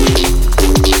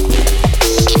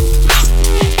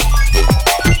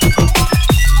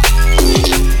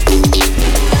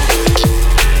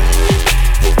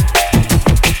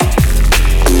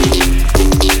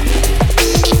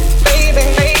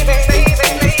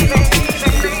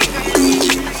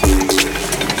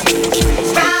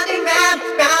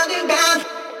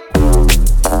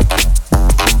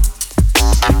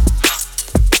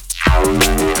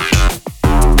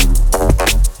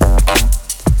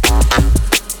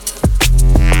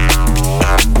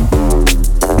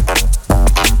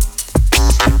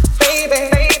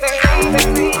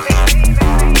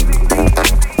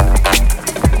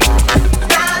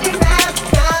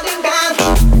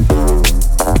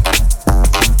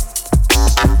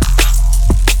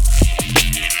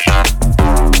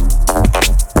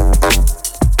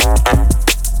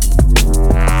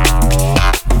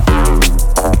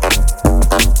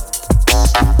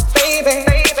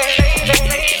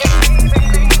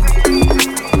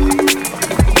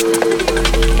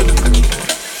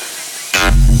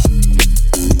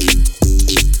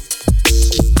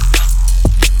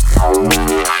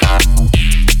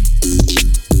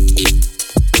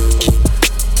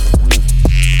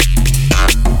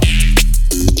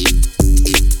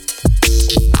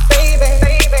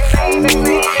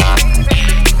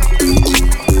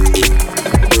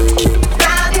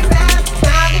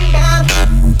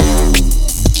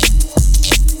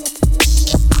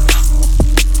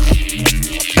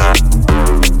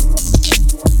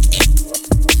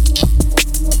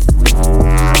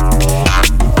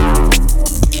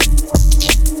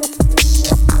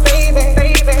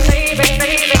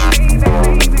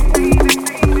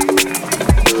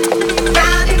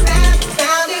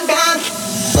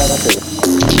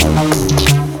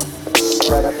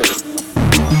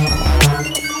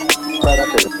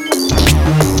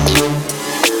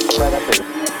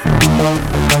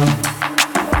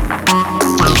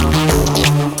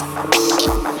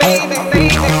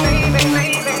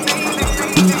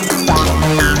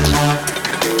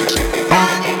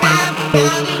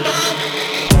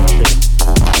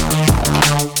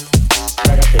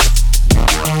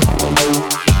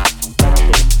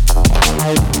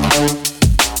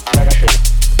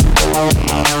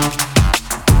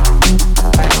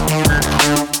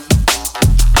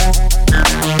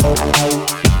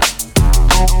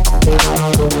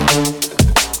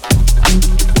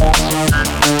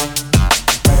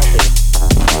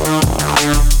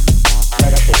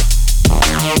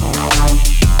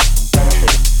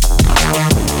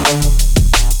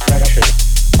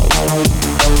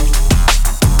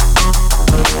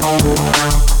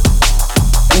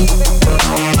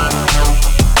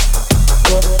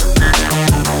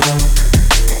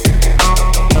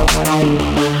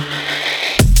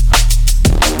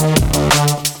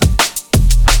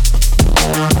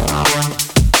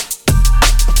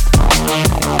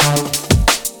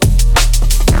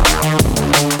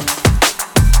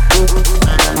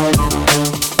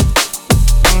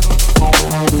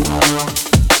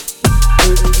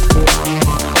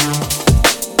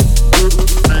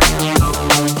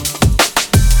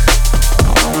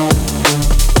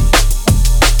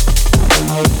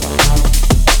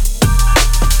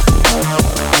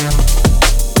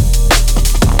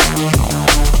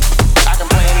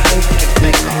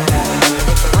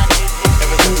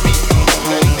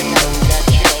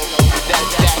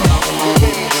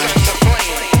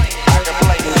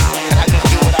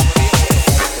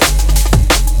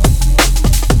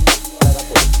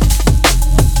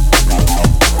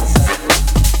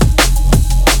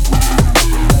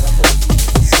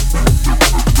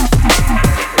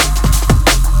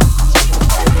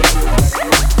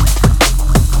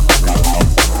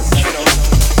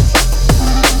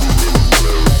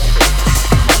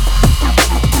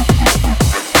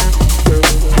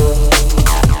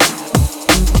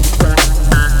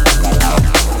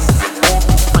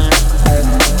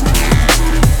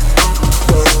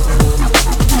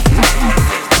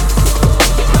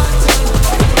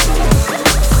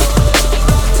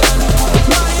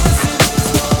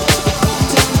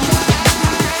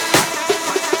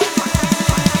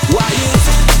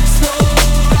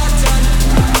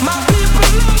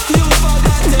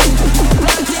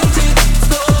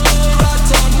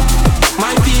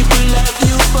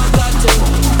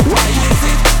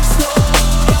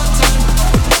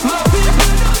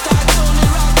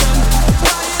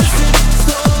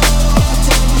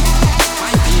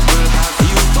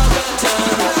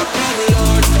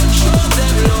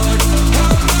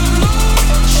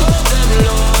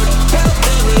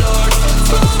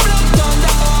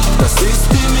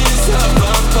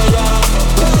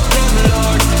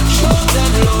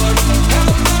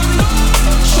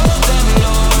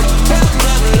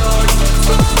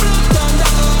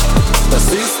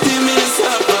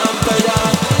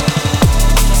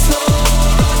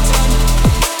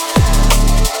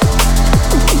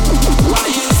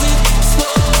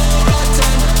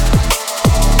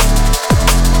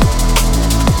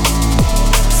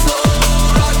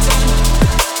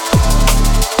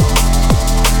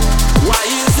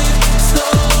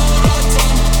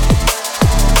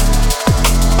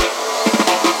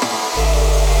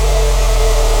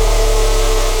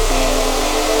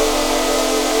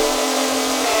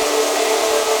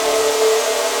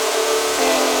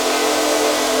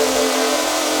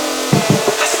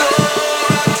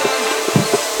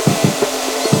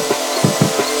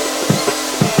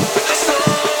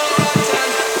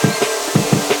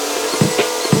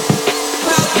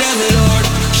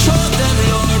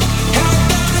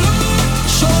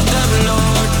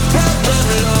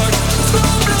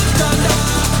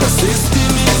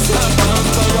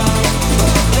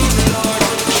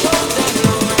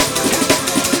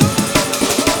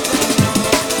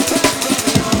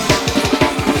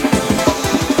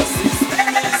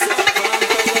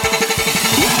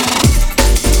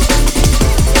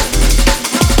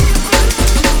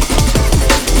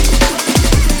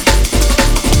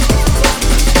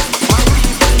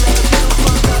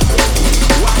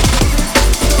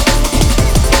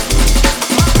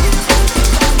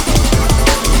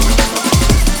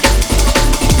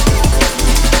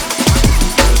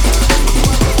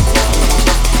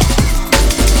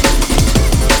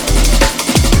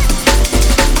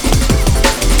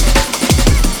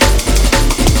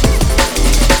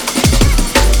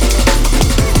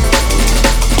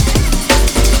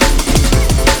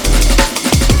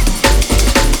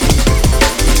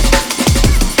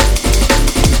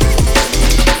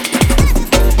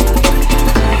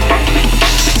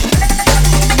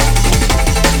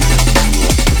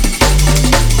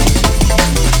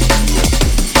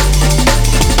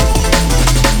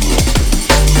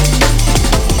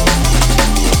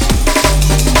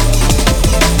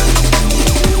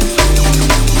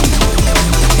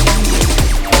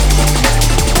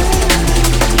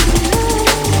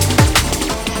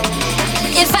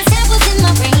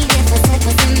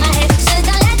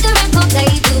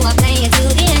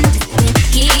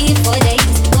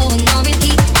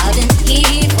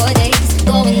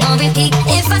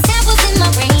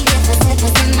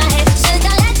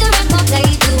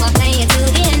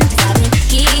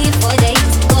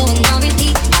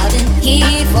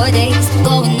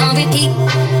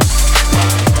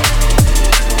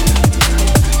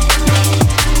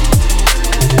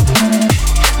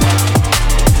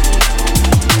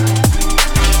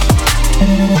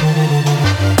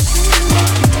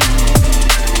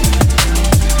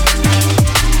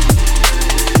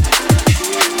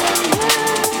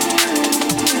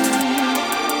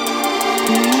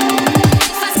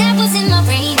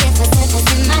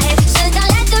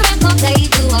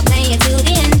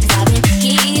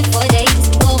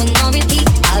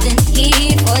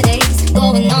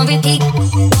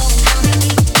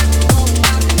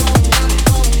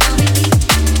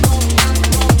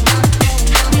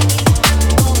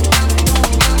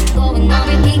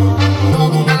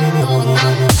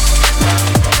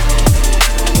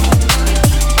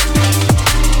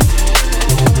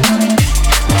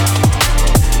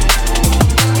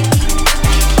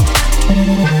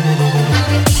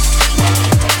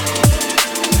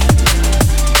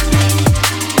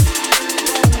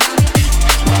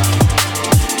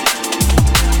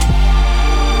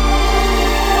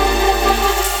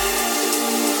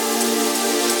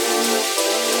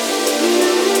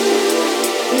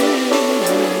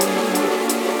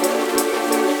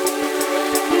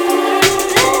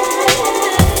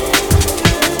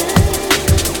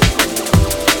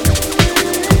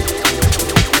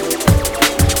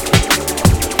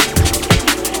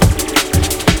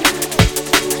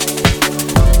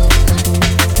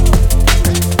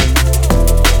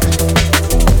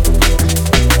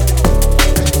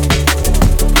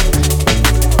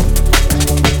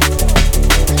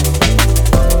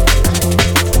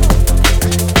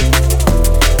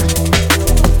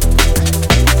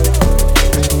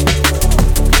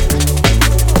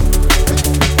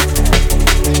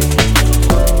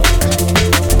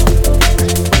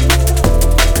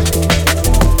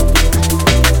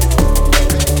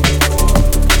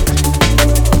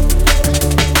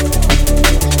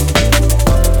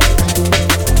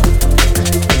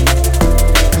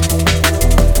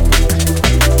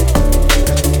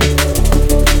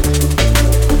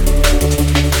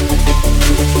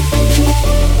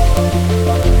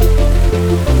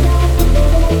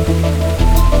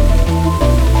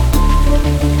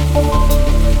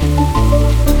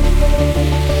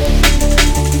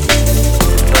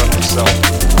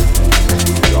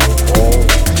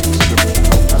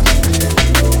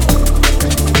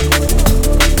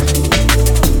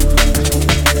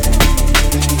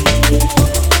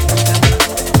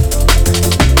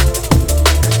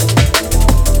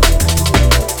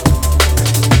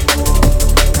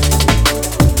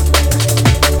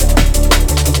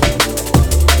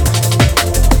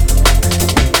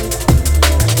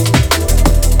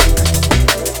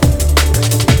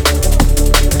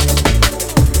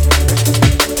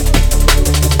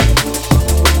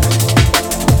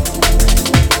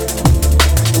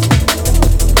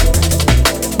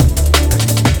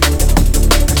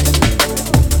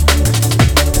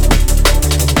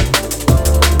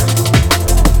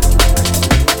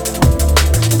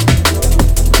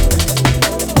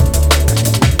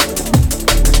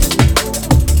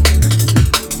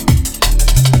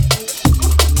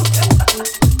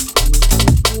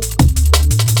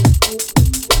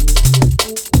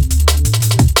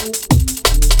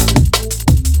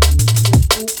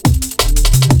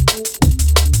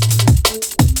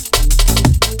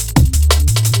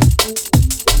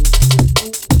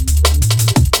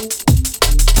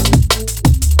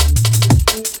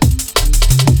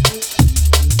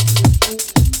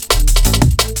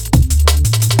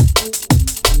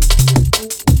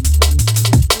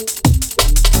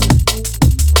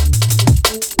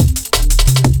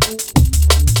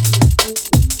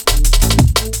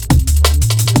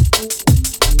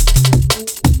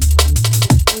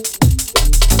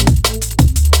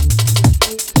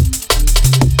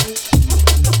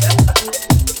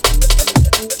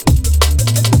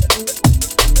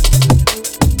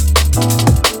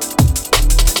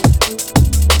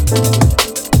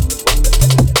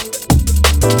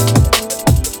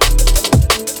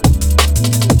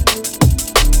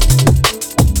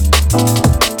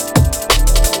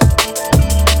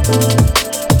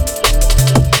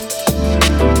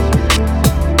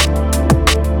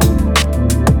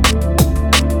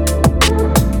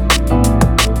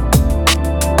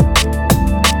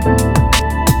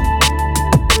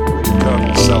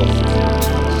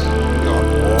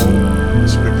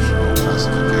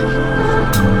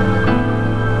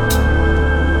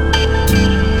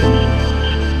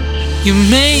 You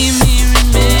made me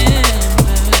remember,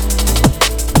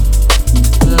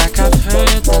 like I've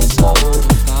heard that song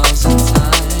 1,000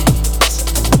 times.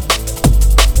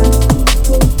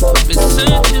 Been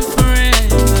searching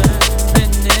forever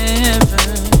and never,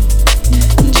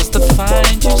 just to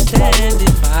find you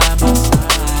standing by my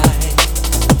side.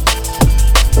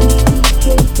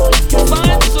 You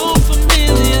find so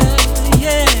familiar,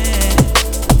 yeah,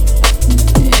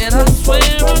 and I swear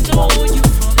I know you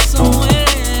from somewhere.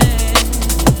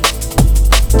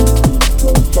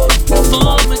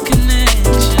 Form a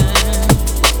connection,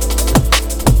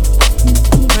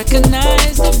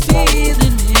 recognize the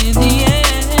feeling in the air.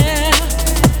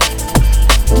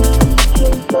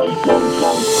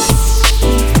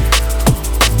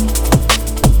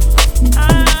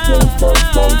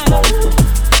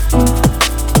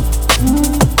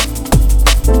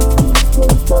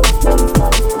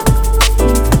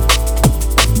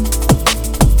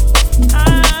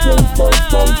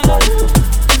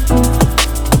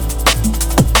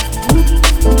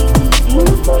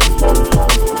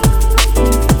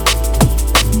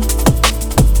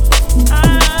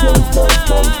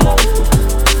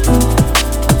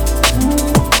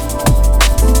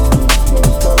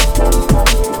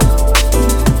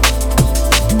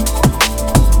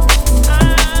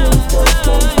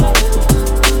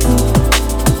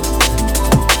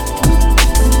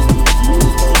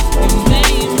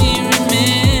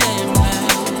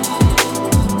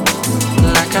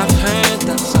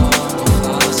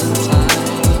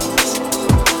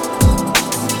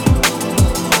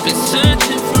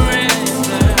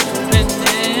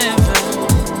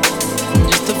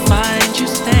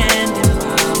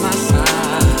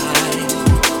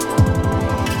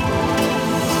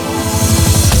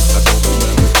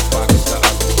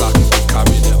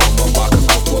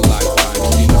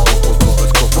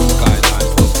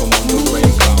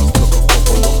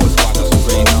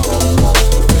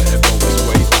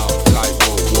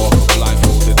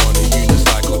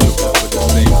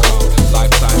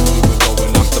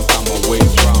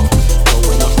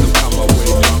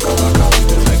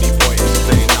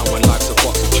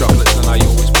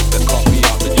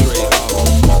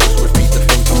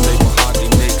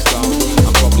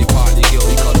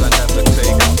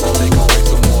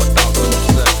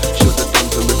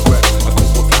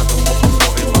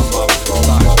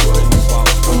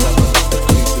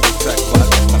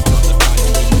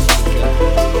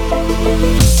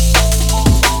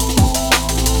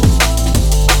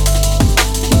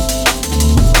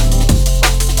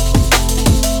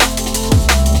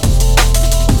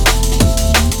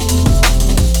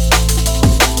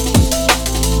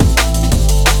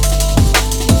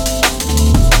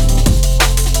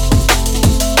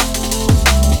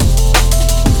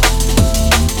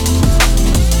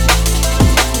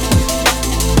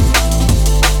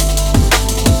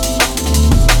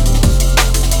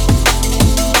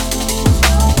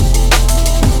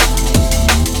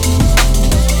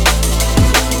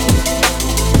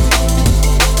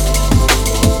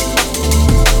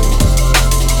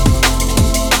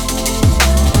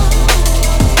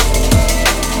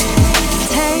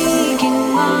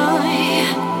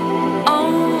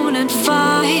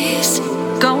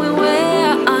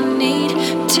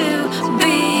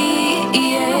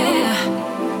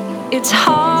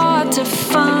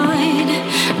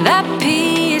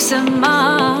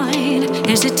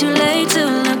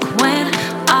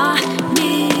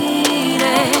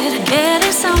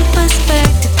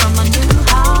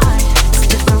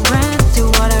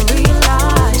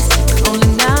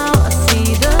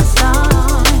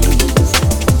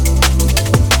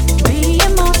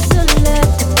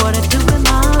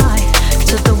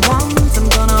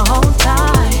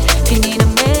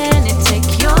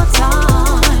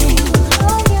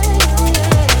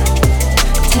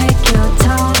 Take your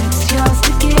time, it's yours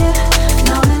to give.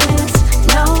 No limits,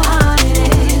 no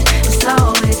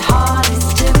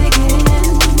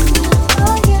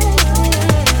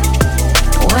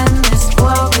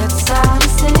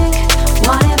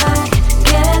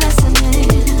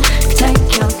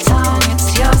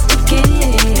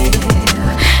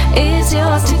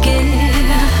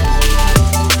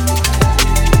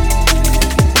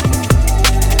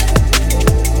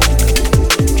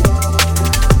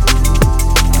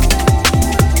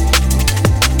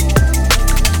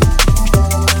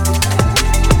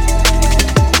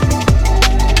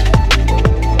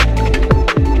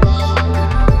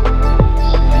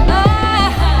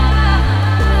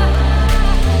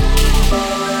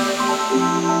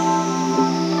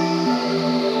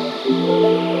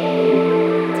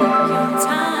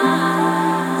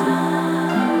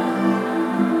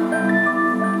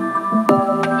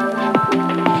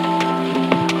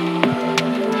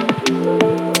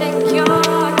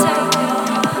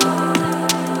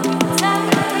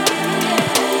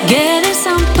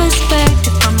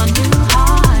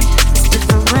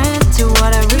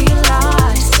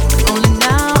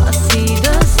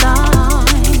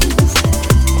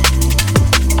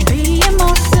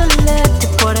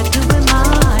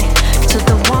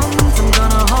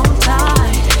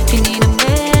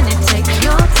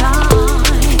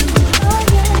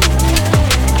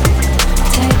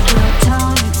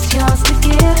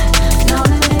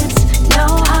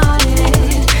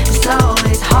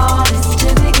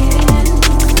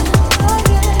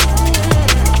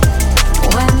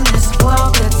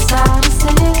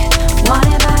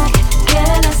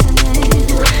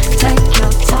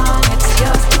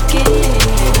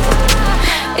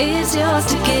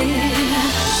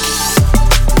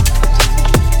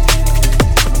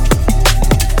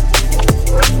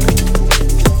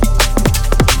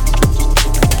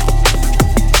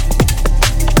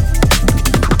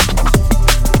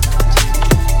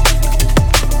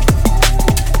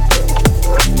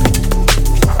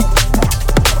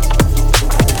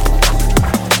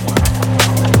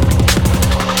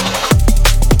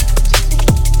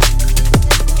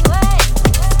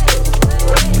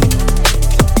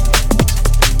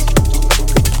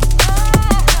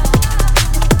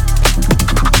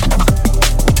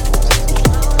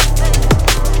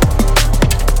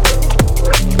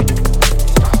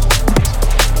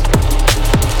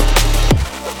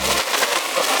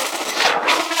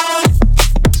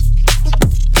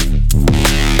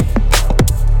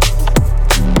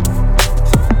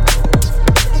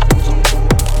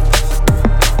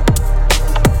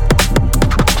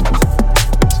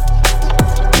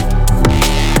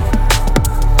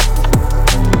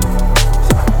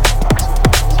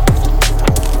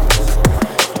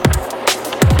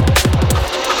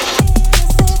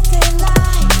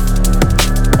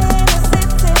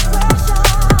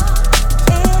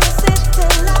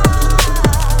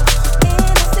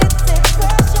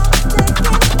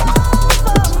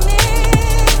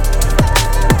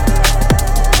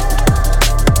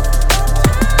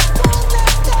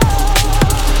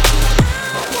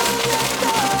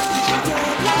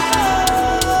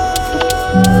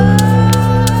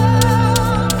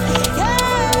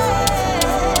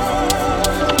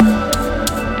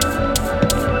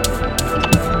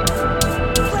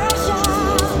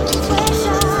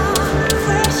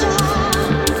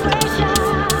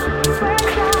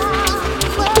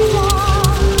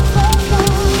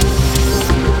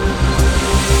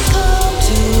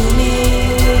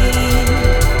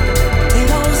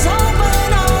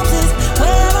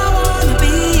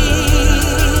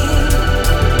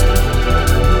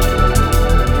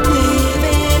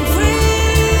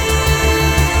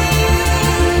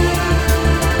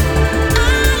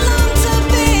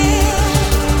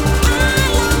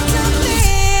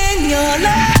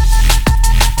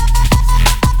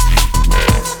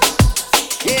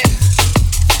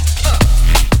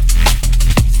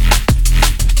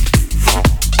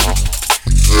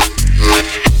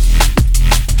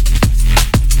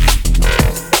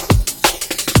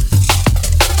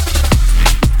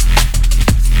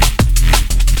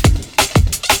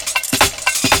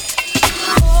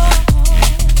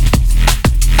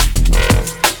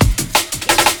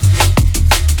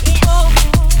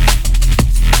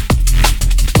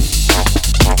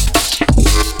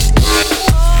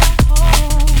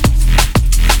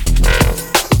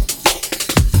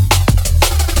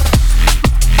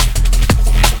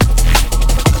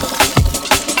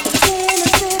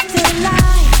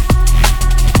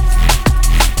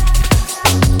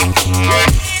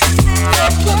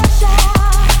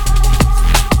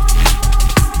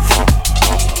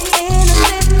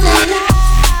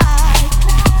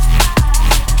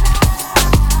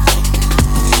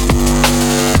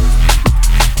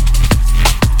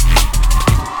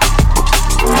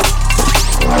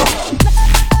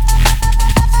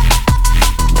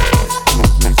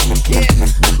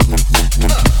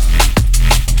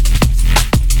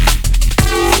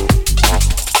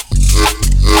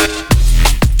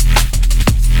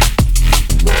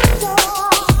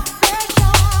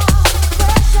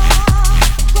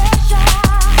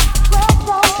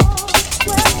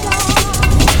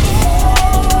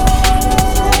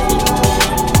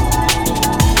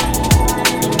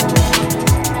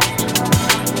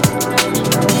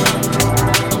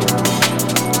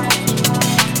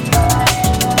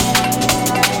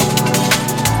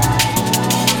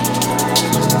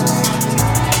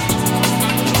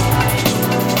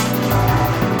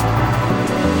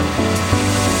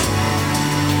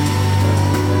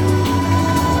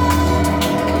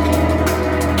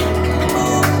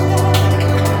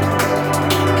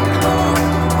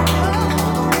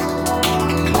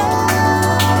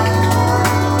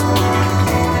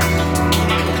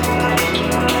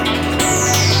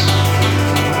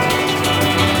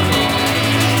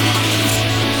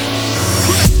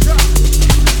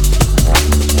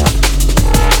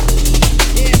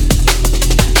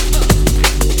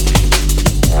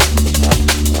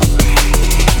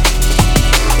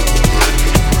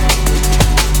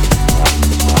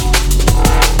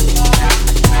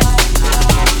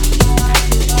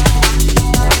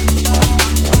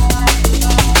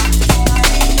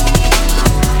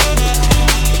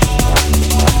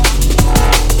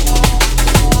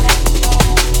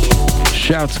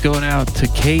Shouts going out to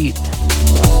Kate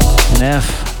and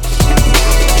F.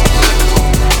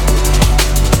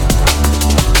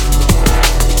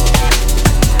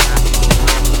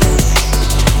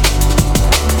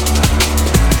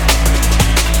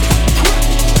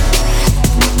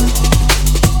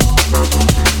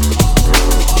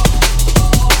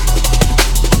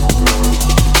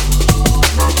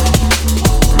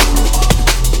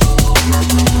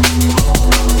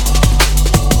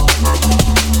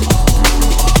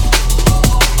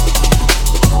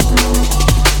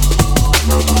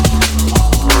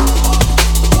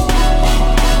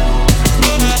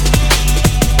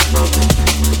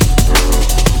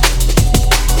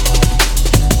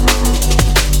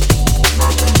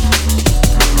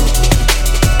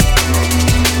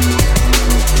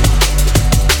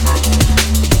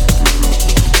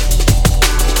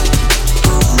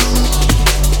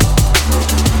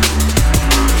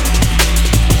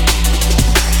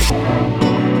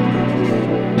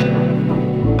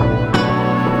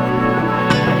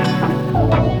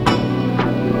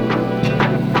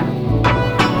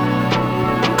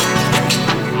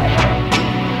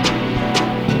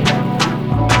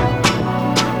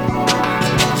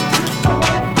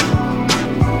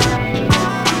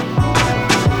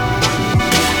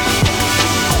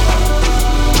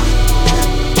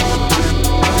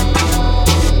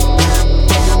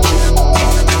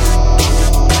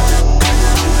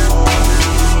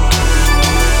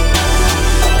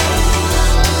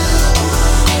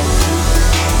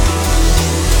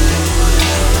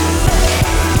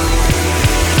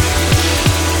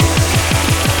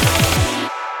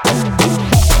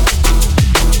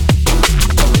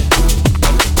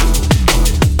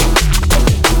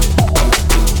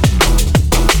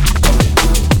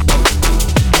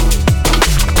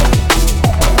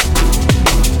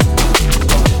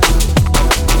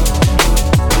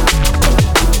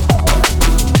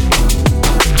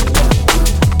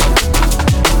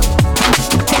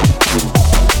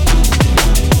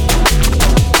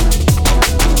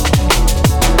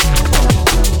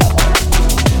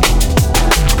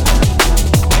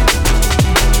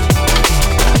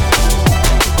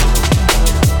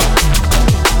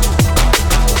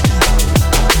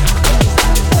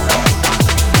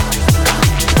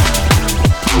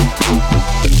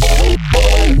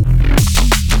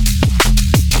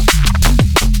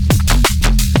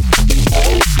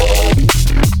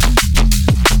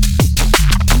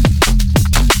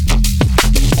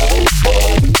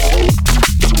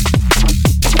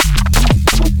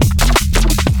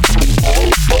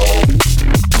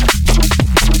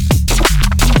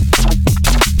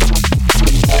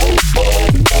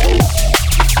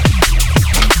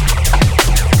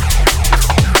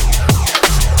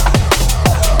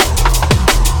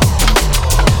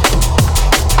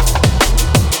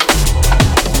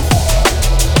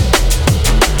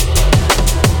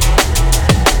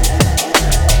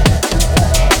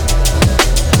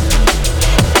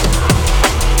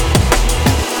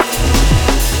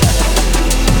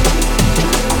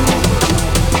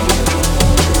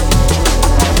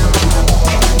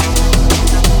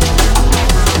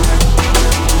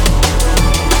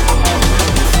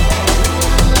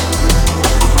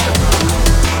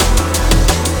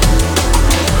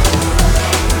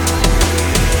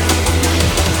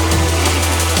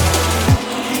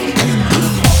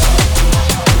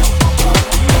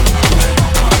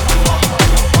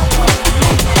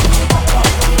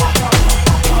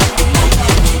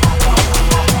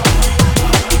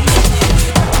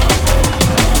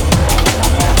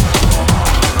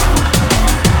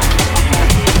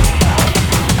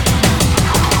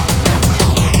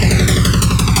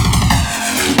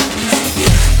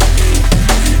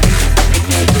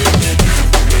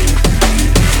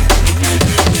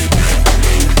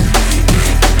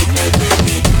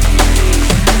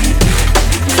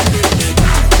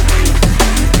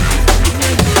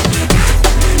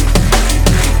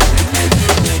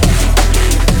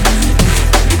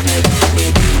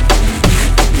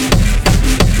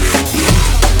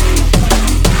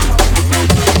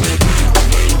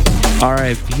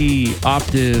 RIP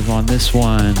Optive on this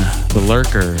one, The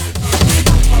Lurker.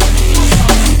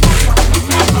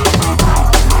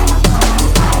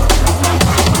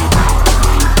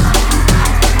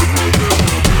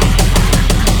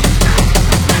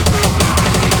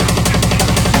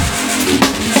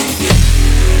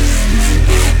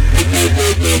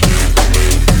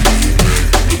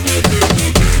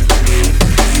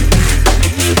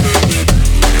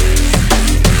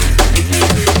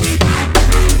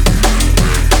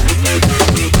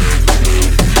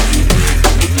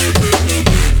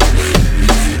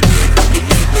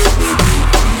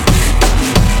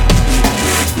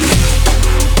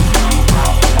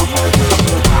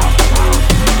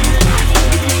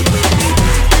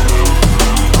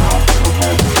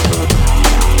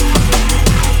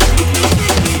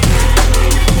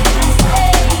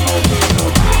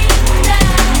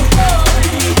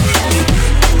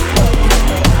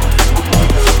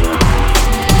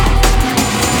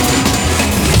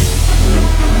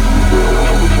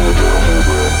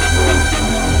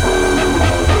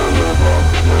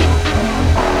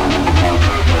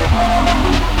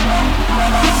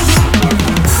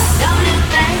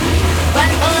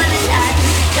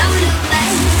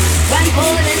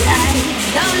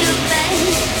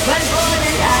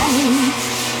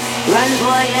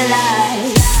 for your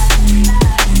life.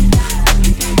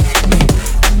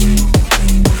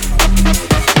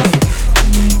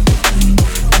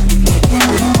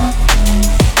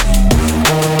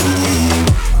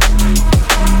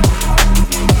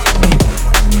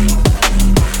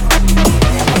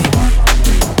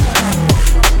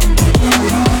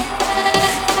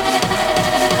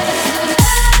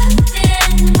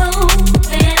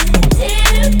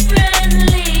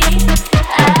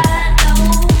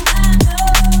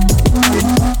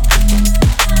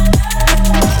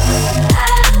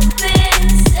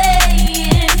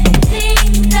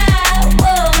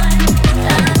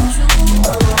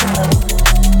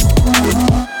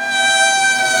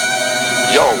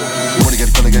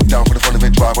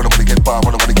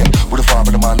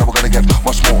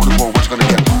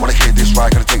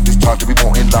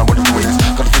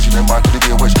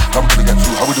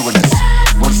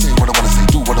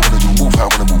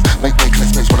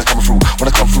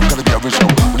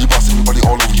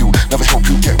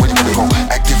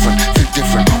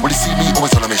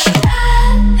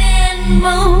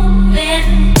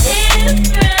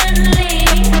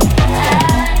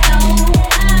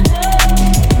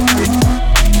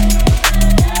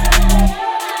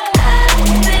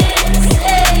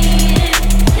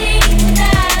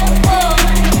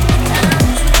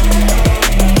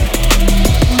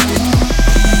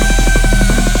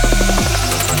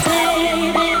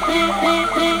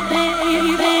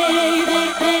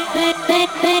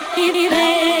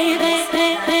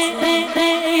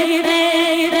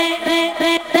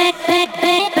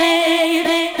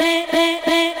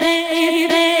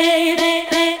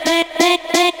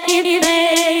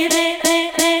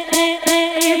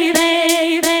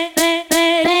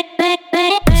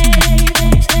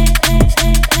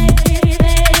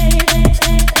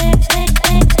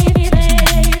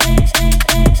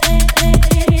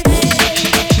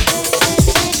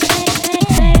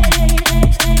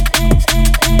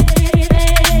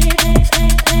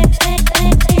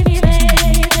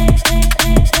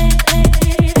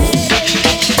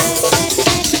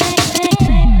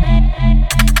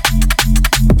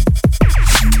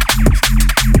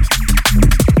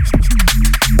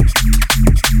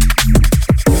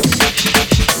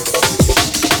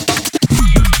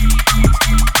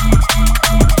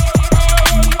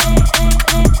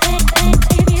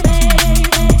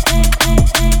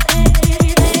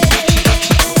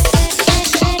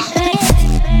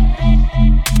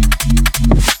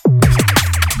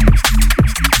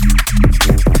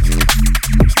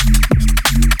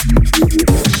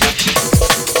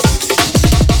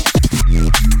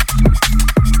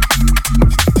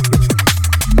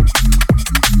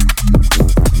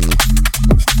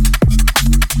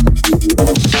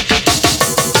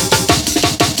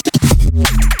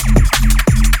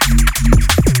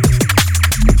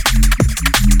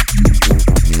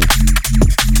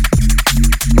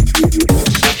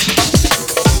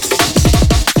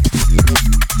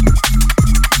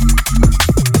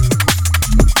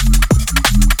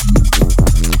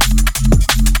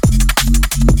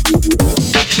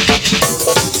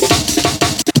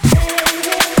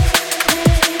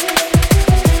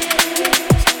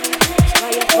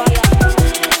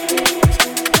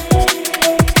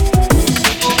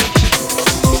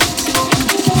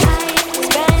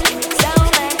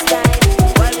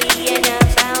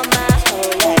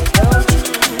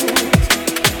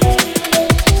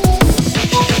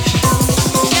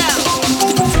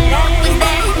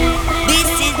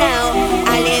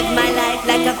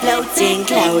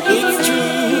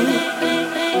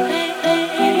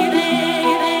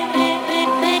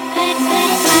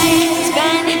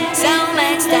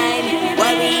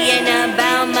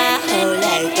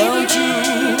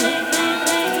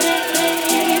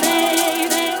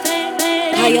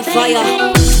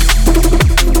 Fyah.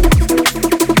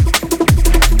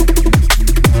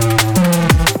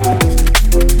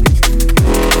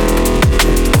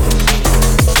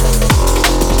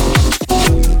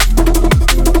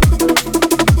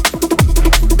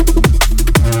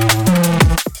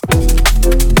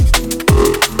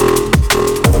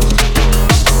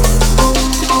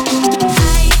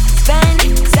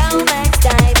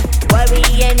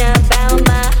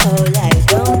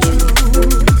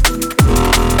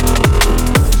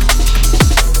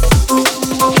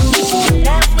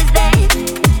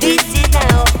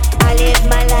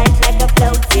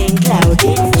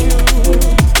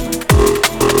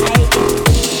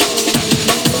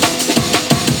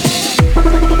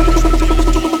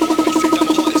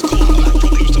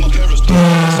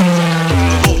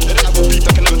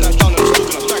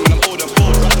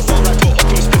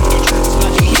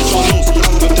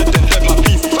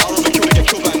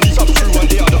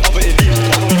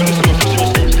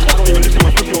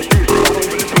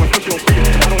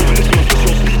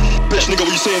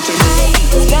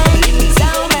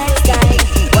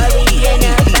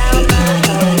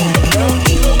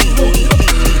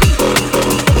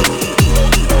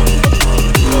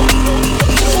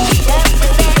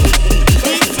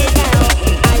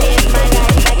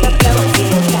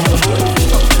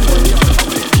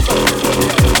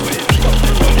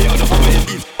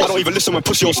 listen when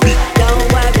pussy on speak.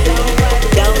 Don't worry,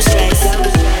 don't stress.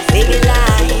 Live your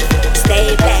life,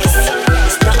 stay blessed.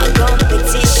 It's not a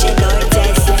competition or a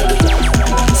test.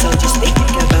 So just think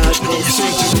about this.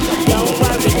 Don't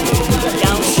worry,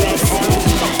 don't stress.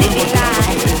 Live your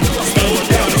life, stay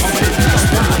blessed. It's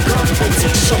not a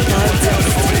competition or a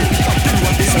test.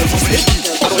 So just think about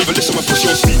this. I don't even listen when pussy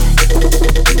on speak.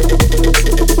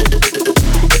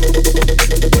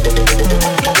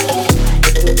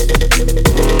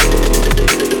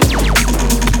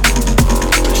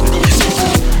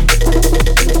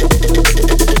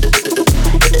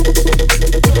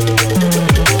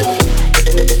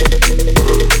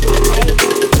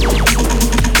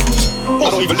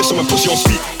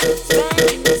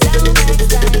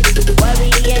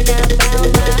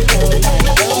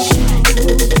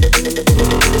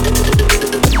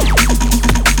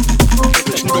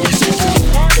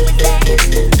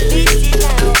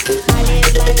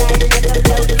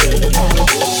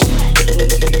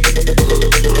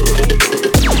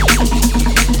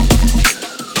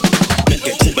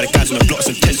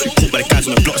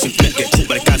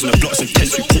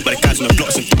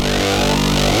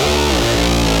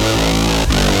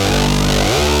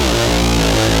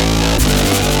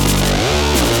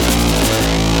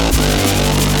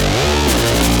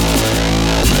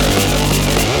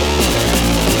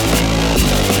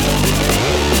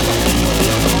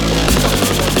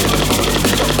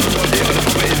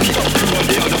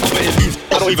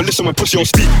 Even listen when pussy on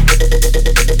speak.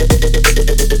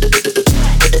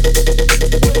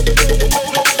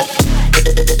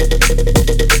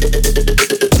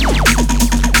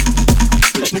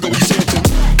 Bitch, nigga, what you saying to me?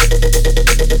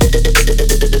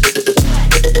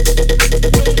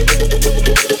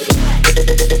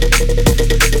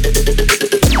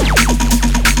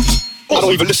 I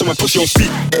don't even listen when pussy on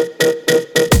speak.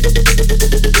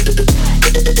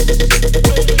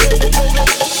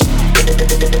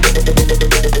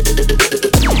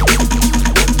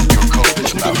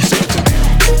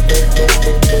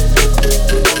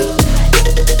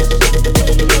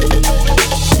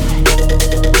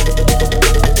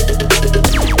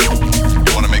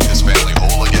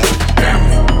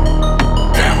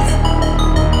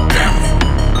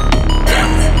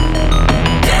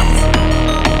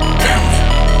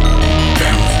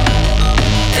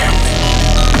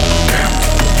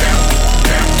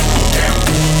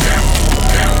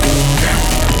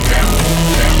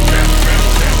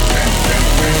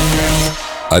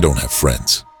 I don't have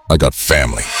friends. I got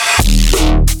family.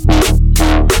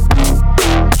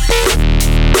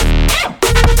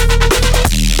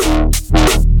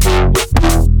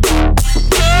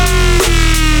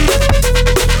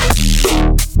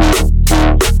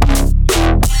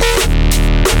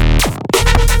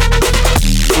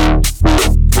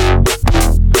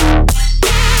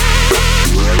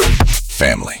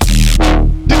 Family.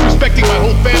 Disrespecting my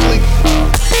whole family.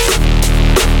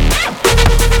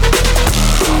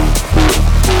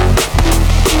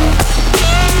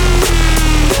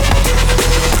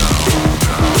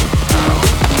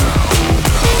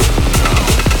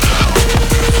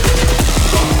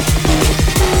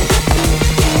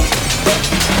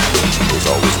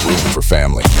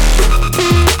 Family.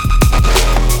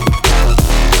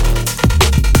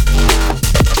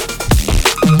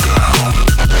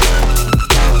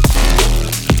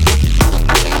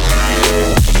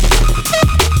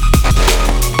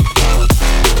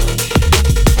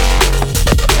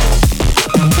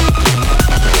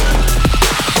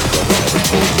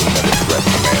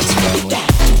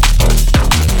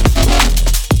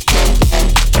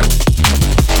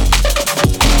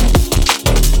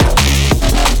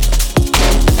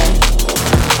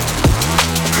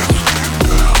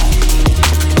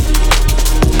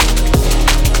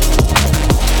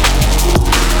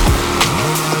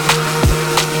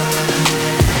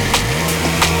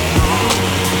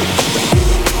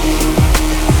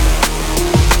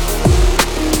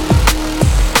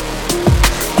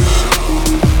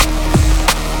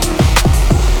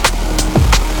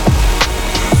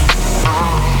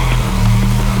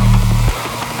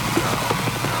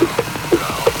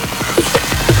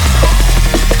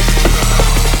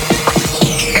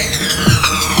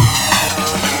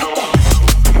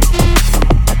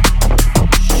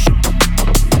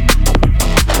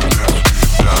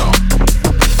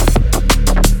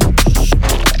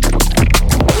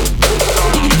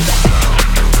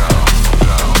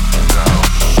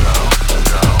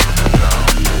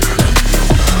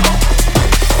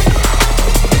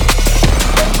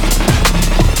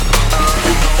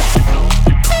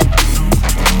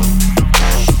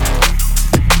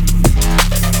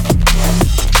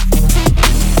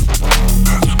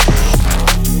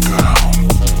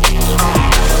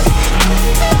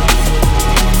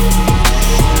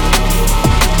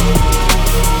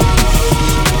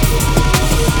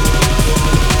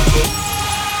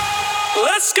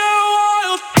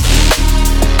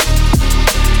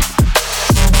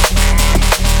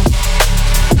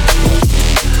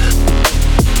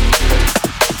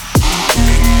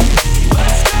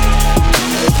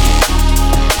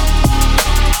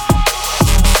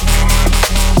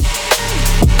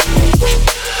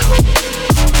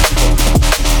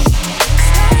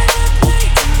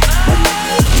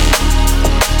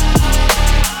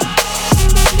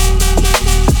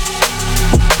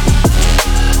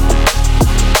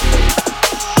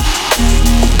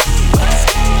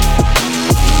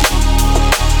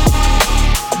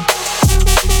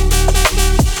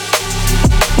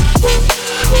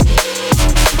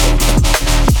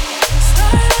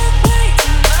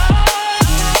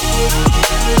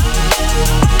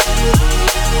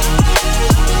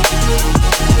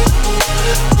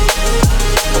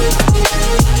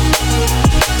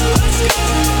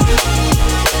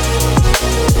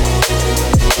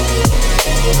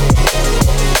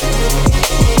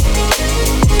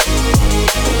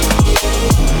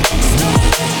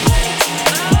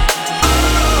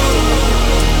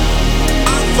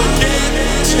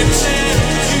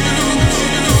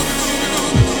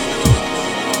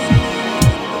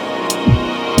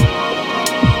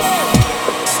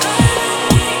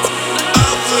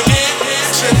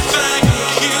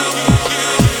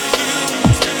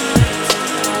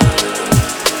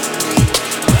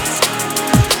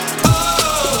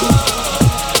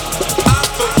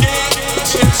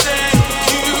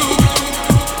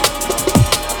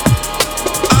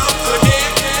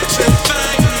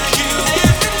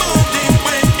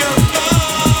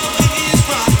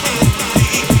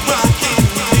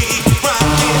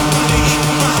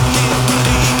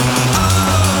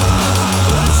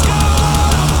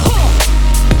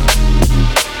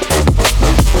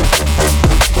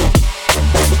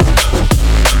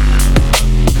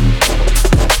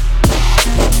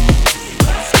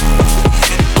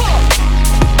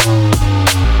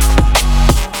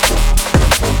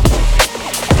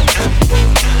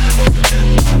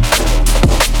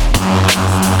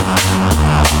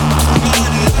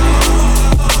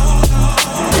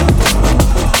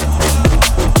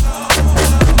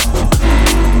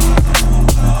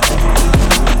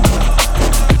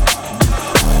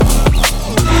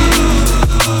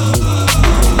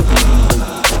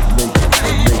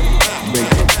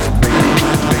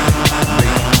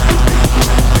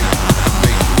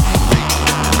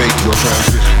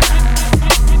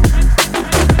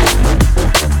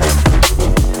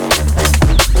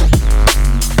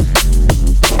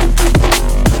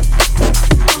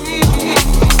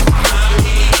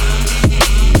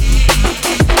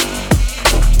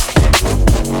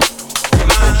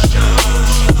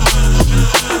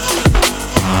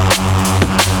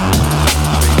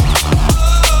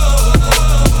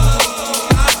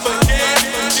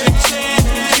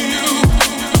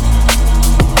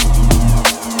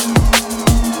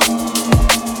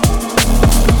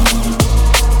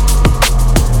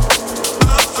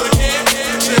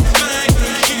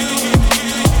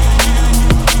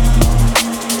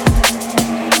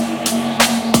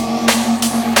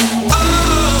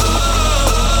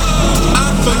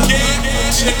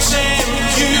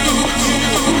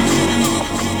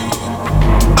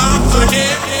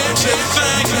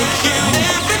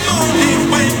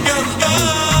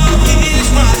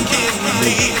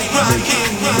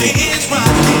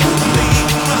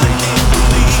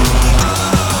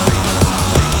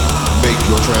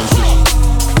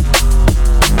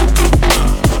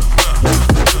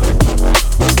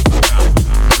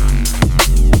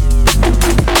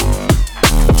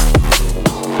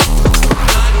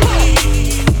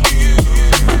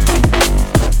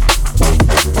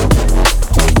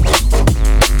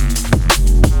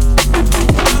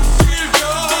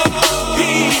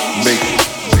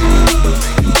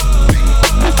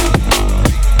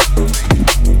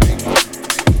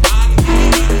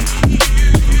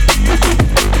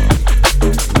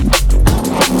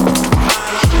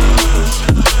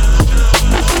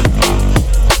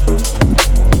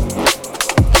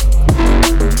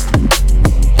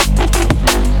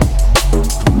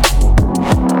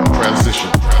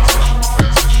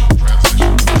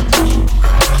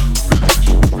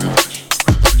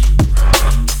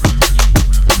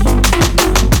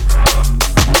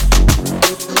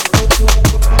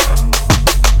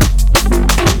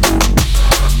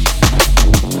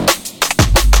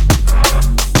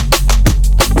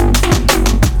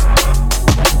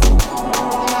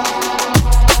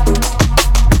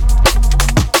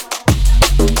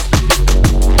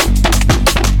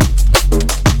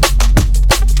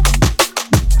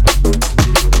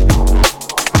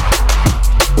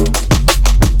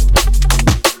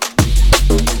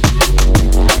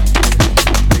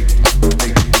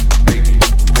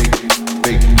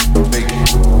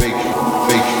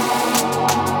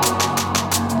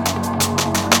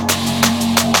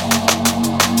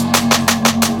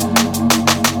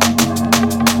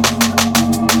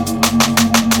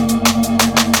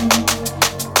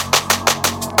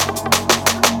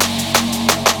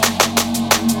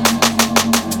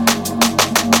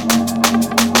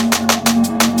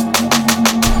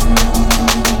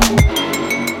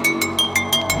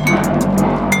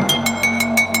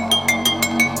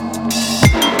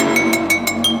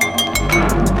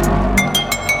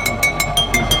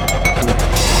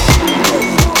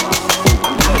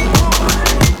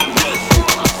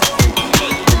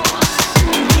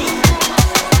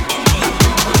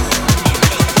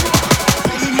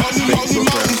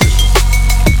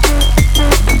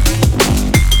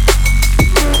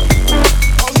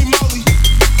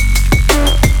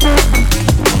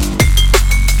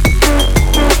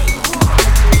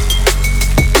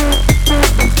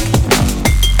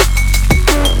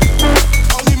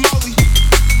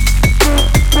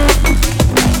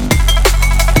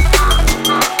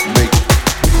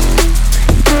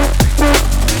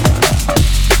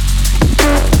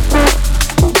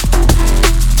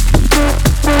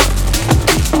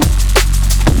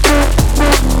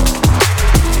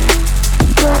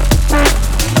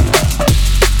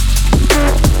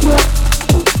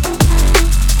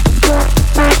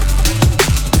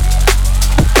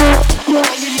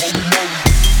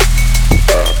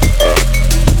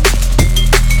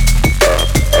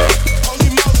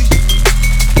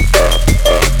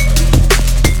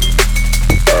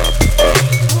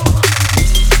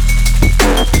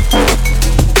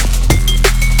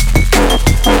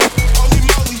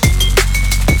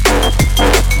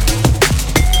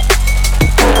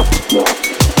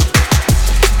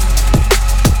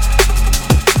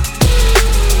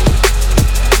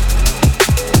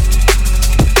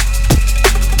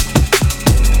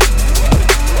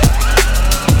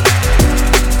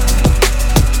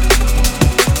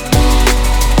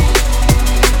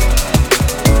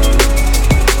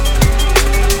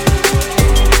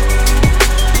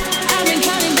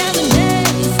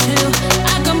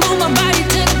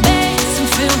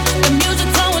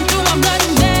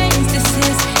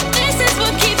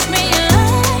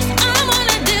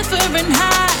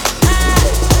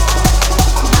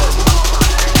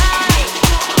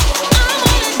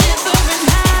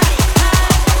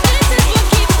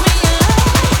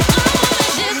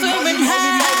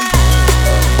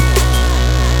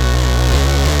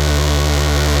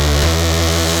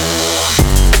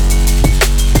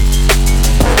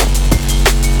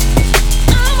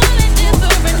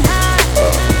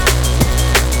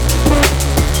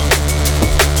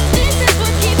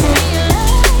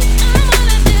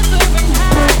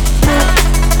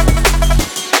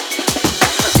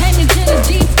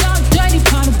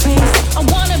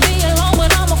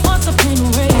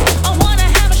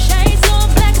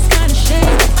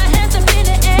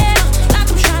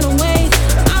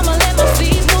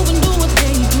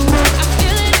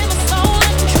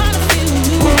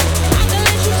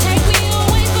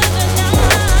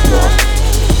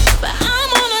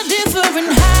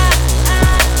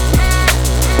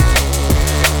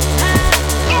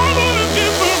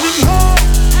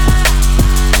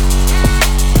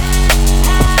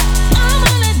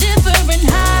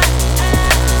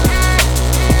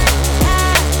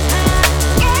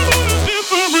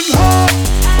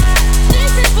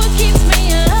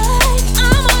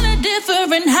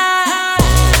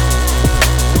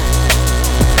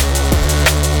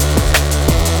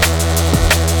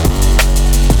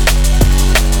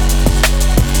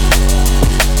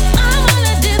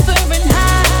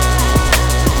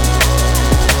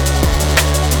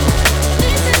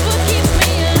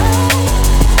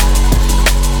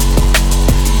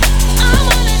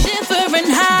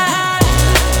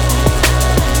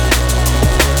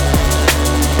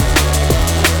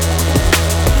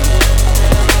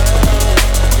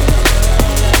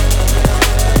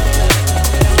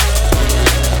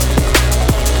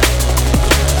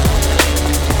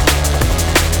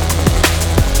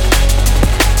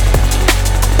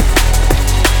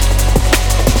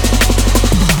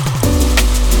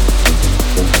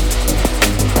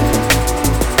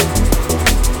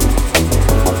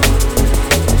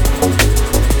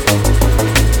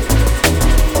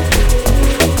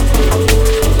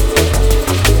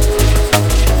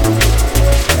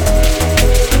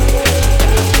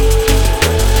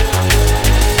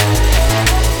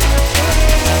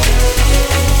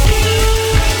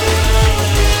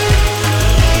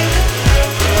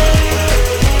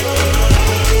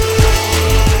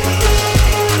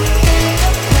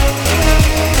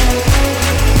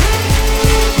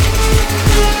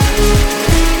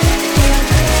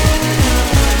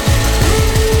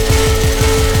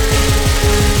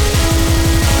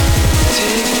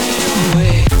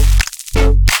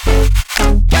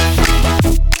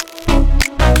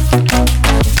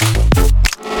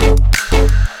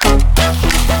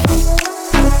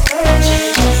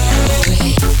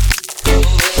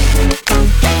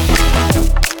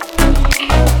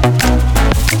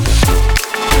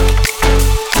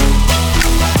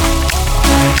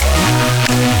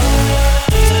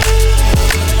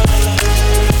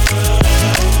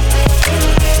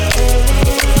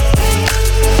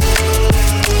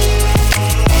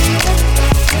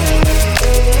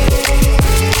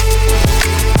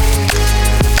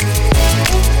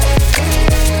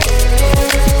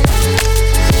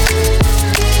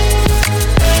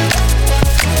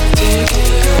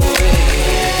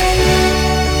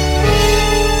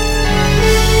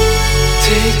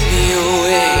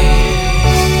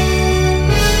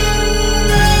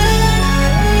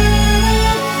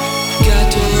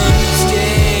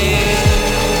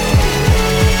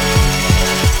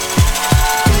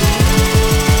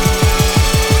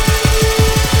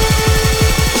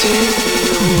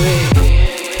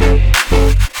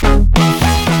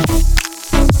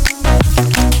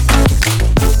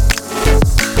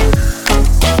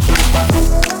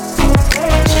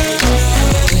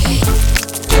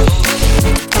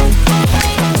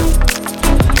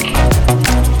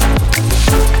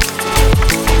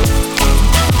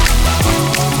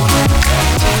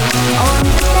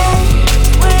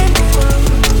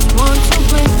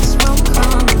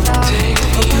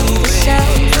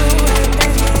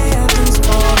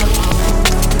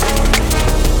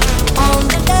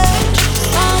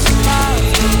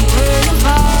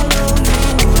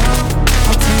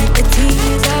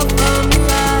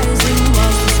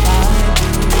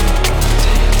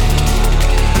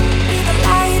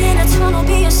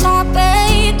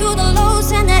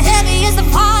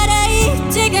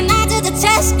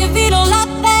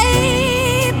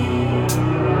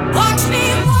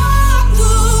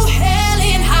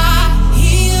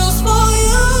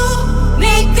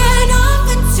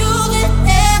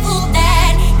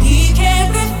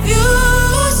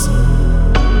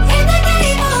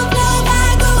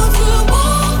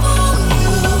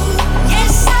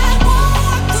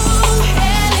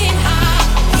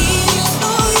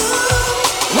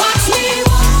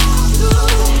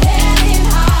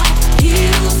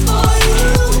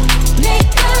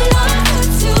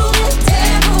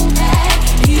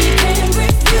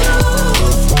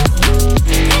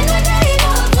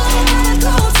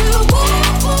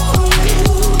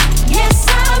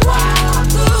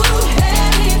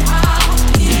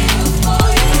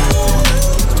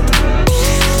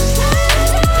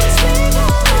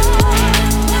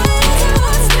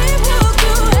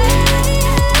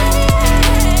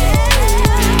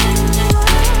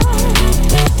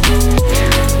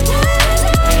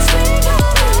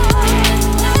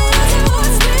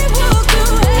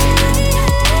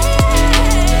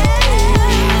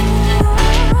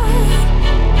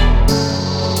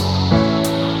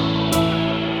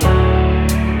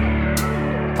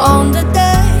 On the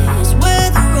days where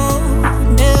the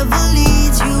road never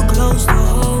leads you close to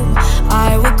home,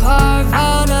 I will carve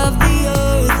out of the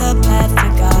earth a path to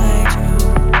guide you.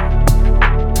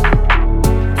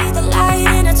 Be the light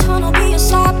in a tunnel, be a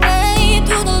sharp blade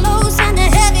through the lows and the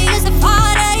heavy is the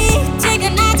party. Take a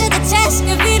night to the test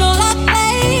if you don't love,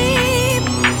 babe.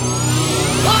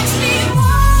 Watch me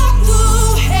walk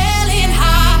through hell in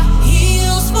high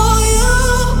heels for you.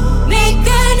 Make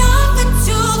an offer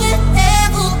to the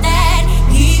devil that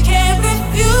he can't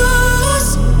refuse.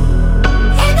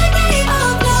 In the name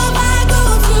of love, I go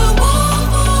to war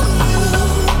for you.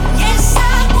 Yes, I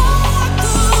walk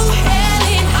through hell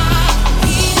in high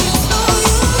heels for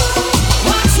you.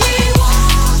 Watch me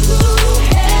walk through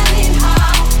hell in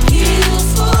high heels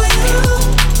for you.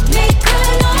 Make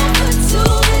an offer to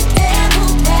the devil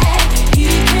that he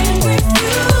can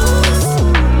refuse.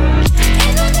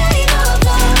 In the name of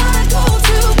love, I go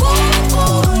to war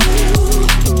for you.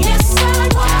 Yes, I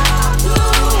walk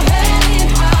through hell in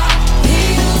high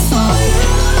heels for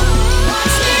you.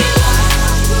 Watch me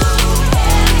walk through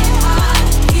hell in high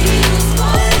heels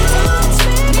for you.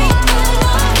 Make an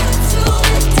offer to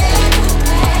the devil that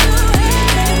he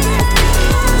can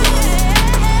refuse.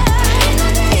 In the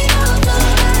name of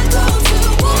love, I go to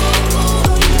war for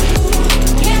you.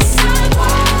 Yes, I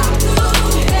walk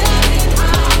through hell in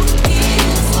high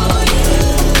heels for you.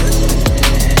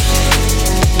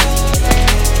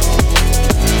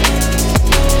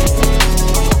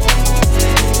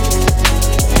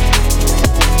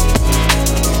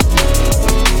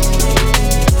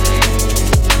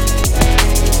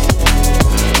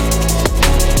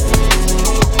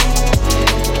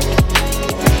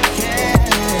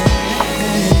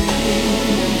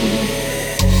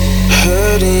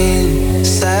 Hurting,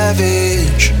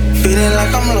 savage, feeling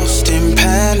like I'm lost in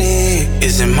panic.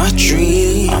 Is it my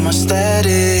dream? Am I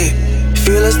static?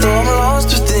 Feel as though I'm lost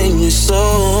within your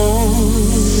soul.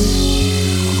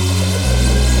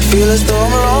 Feel as though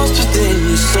I'm lost within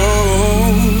your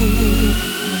soul.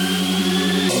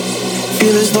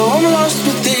 Feel as though I'm lost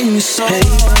within your soul.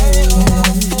 Hey,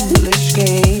 foolish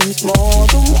games, more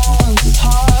than once. It's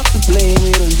hard to blame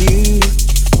it on you.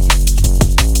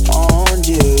 On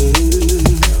you.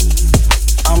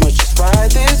 I'ma just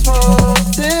ride this road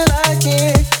till I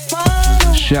get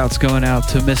final. Shouts going out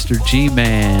to Mr.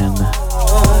 G-Man.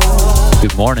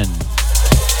 Good morning.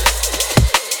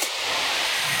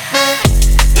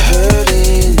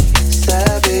 Hurting,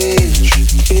 savage,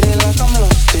 feeling like I'm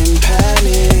lost in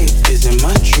panic. Is it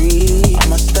my dream?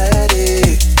 Am I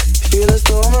static? Feel as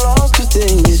though I'm lost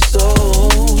within your soul.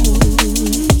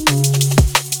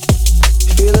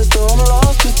 Feel as though I'm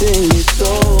lost within your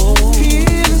soul.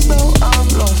 Feel as though I'm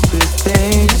lost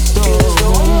within your soul. Feel as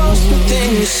though I'm lost within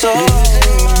your soul.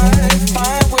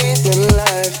 Find ways in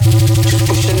life, just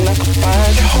wishing I could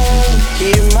find your home.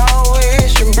 Hear my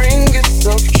wish and bring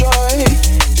yourself joy.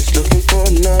 Just looking for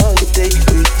another day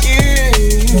with you.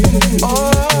 Oh,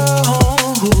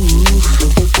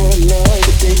 looking for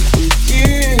another day with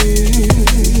you.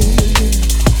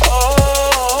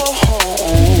 Oh,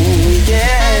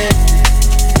 yeah.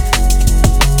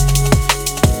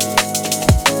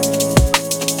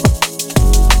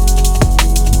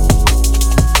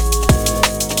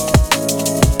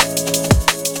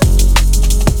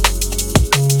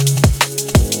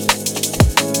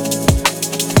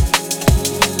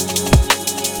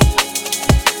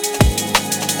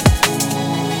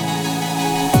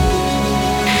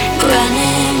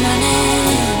 Running,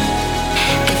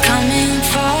 and coming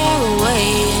far away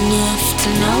enough to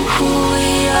know who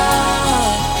we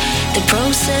are. The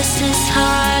process is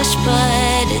harsh,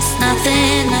 but it's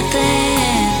nothing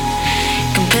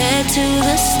compared to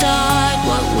the start.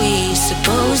 What we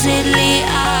supposedly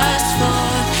asked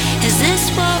for, is this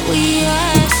what we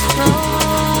asked for?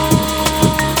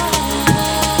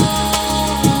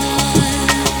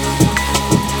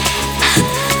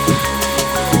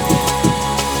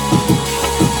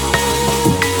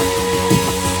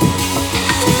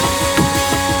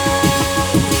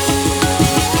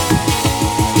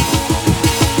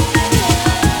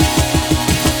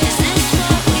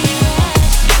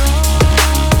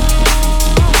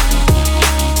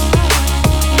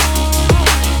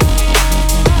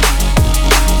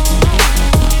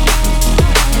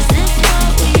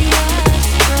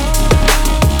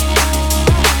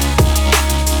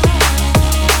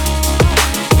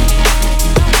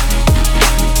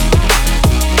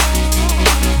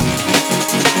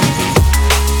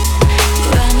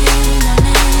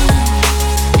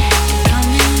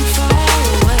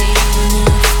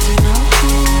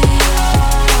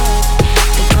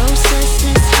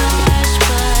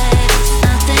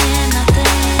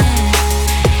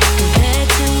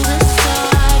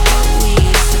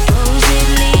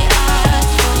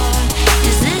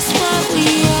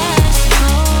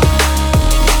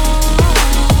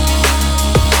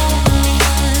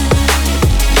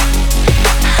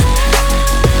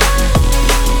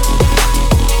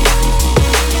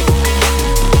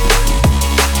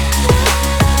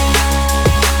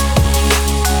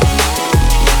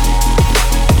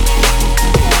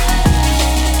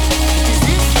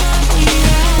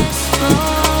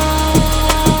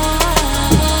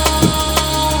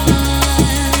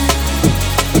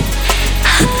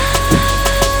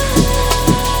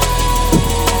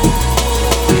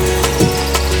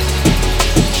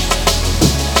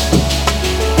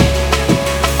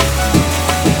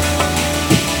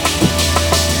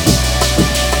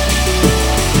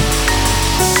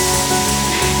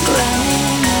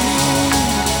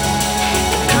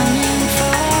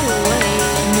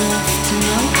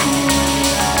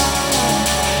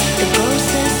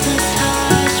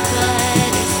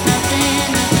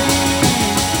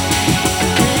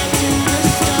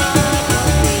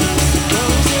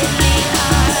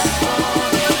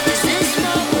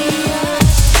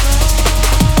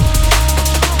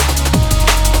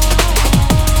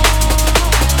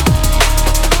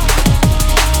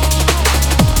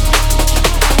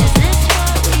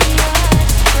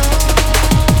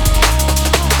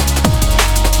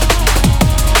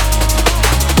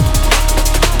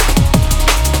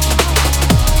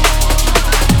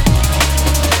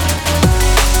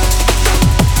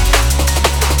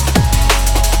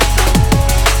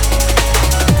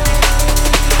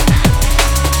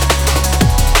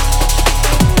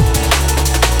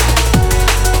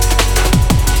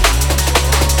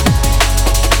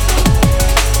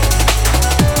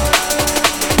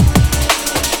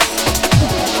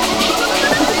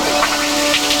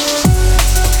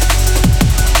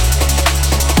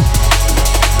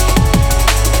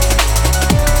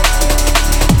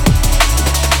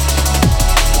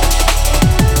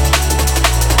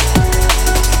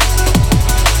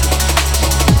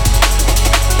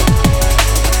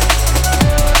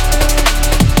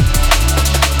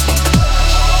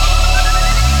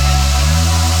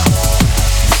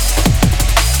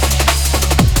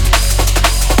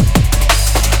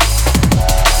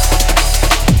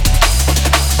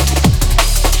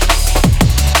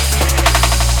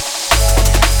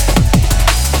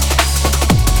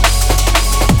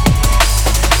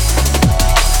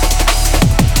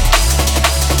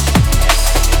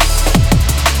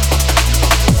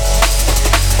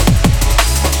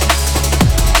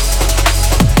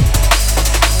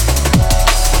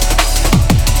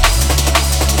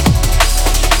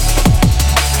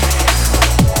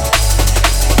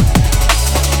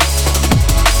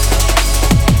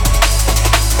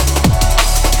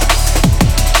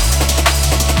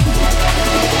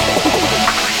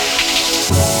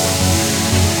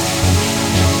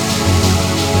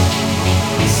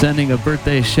 Sending a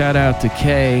birthday shout out to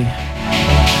Kay.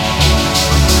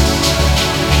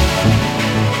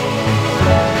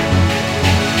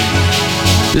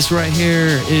 This right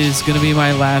here is going to be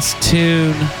my last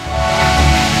tune.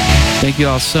 Thank you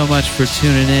all so much for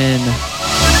tuning in.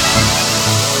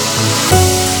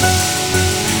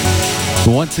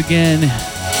 Once again,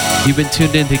 you've been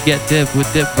tuned in to Get Dip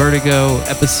with Dip Vertigo,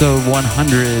 episode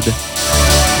 100.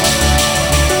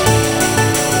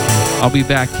 I'll be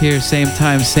back here, same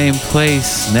time, same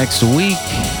place, next week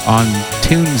on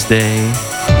Tuesday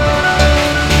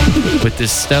with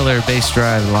this stellar bass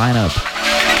drive lineup.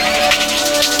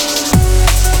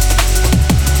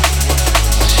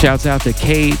 Shouts out to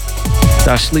Kate,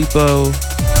 Dashlipo,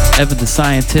 Evan the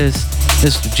Scientist,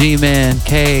 Mr. G-Man,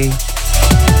 K,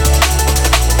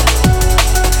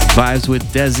 Vibes with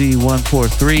Desi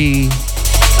 143,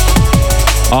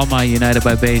 all my United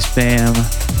by Bass fam.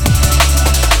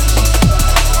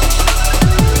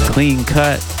 Clean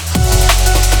cut.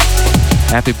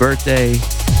 Happy birthday.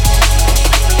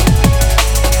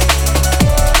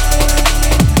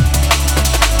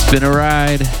 It's been a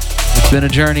ride. It's been a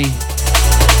journey.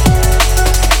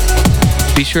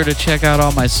 Be sure to check out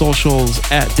all my socials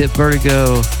at Dip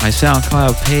Vertigo, my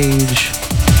SoundCloud page.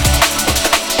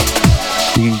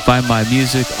 You can find my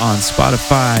music on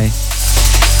Spotify.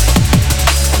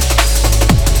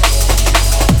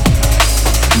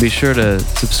 Be sure to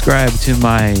subscribe to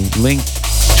my link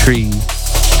tree.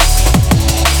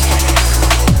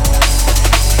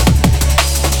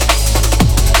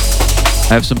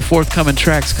 I have some forthcoming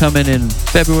tracks coming in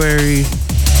February.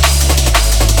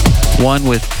 One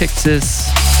with Pyxis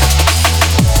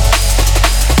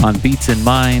on Beats in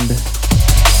Mind.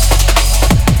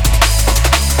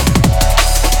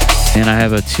 And I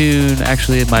have a tune,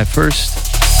 actually my first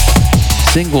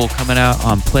single coming out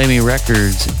on Play Me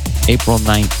Records April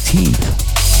 19th.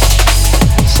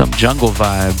 Some jungle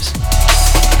vibes.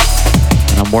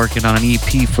 And I'm working on an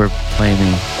EP for Play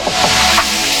Me.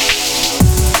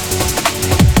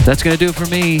 That's gonna do it for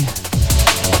me.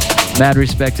 Mad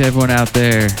respect to everyone out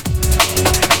there.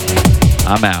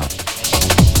 I'm out.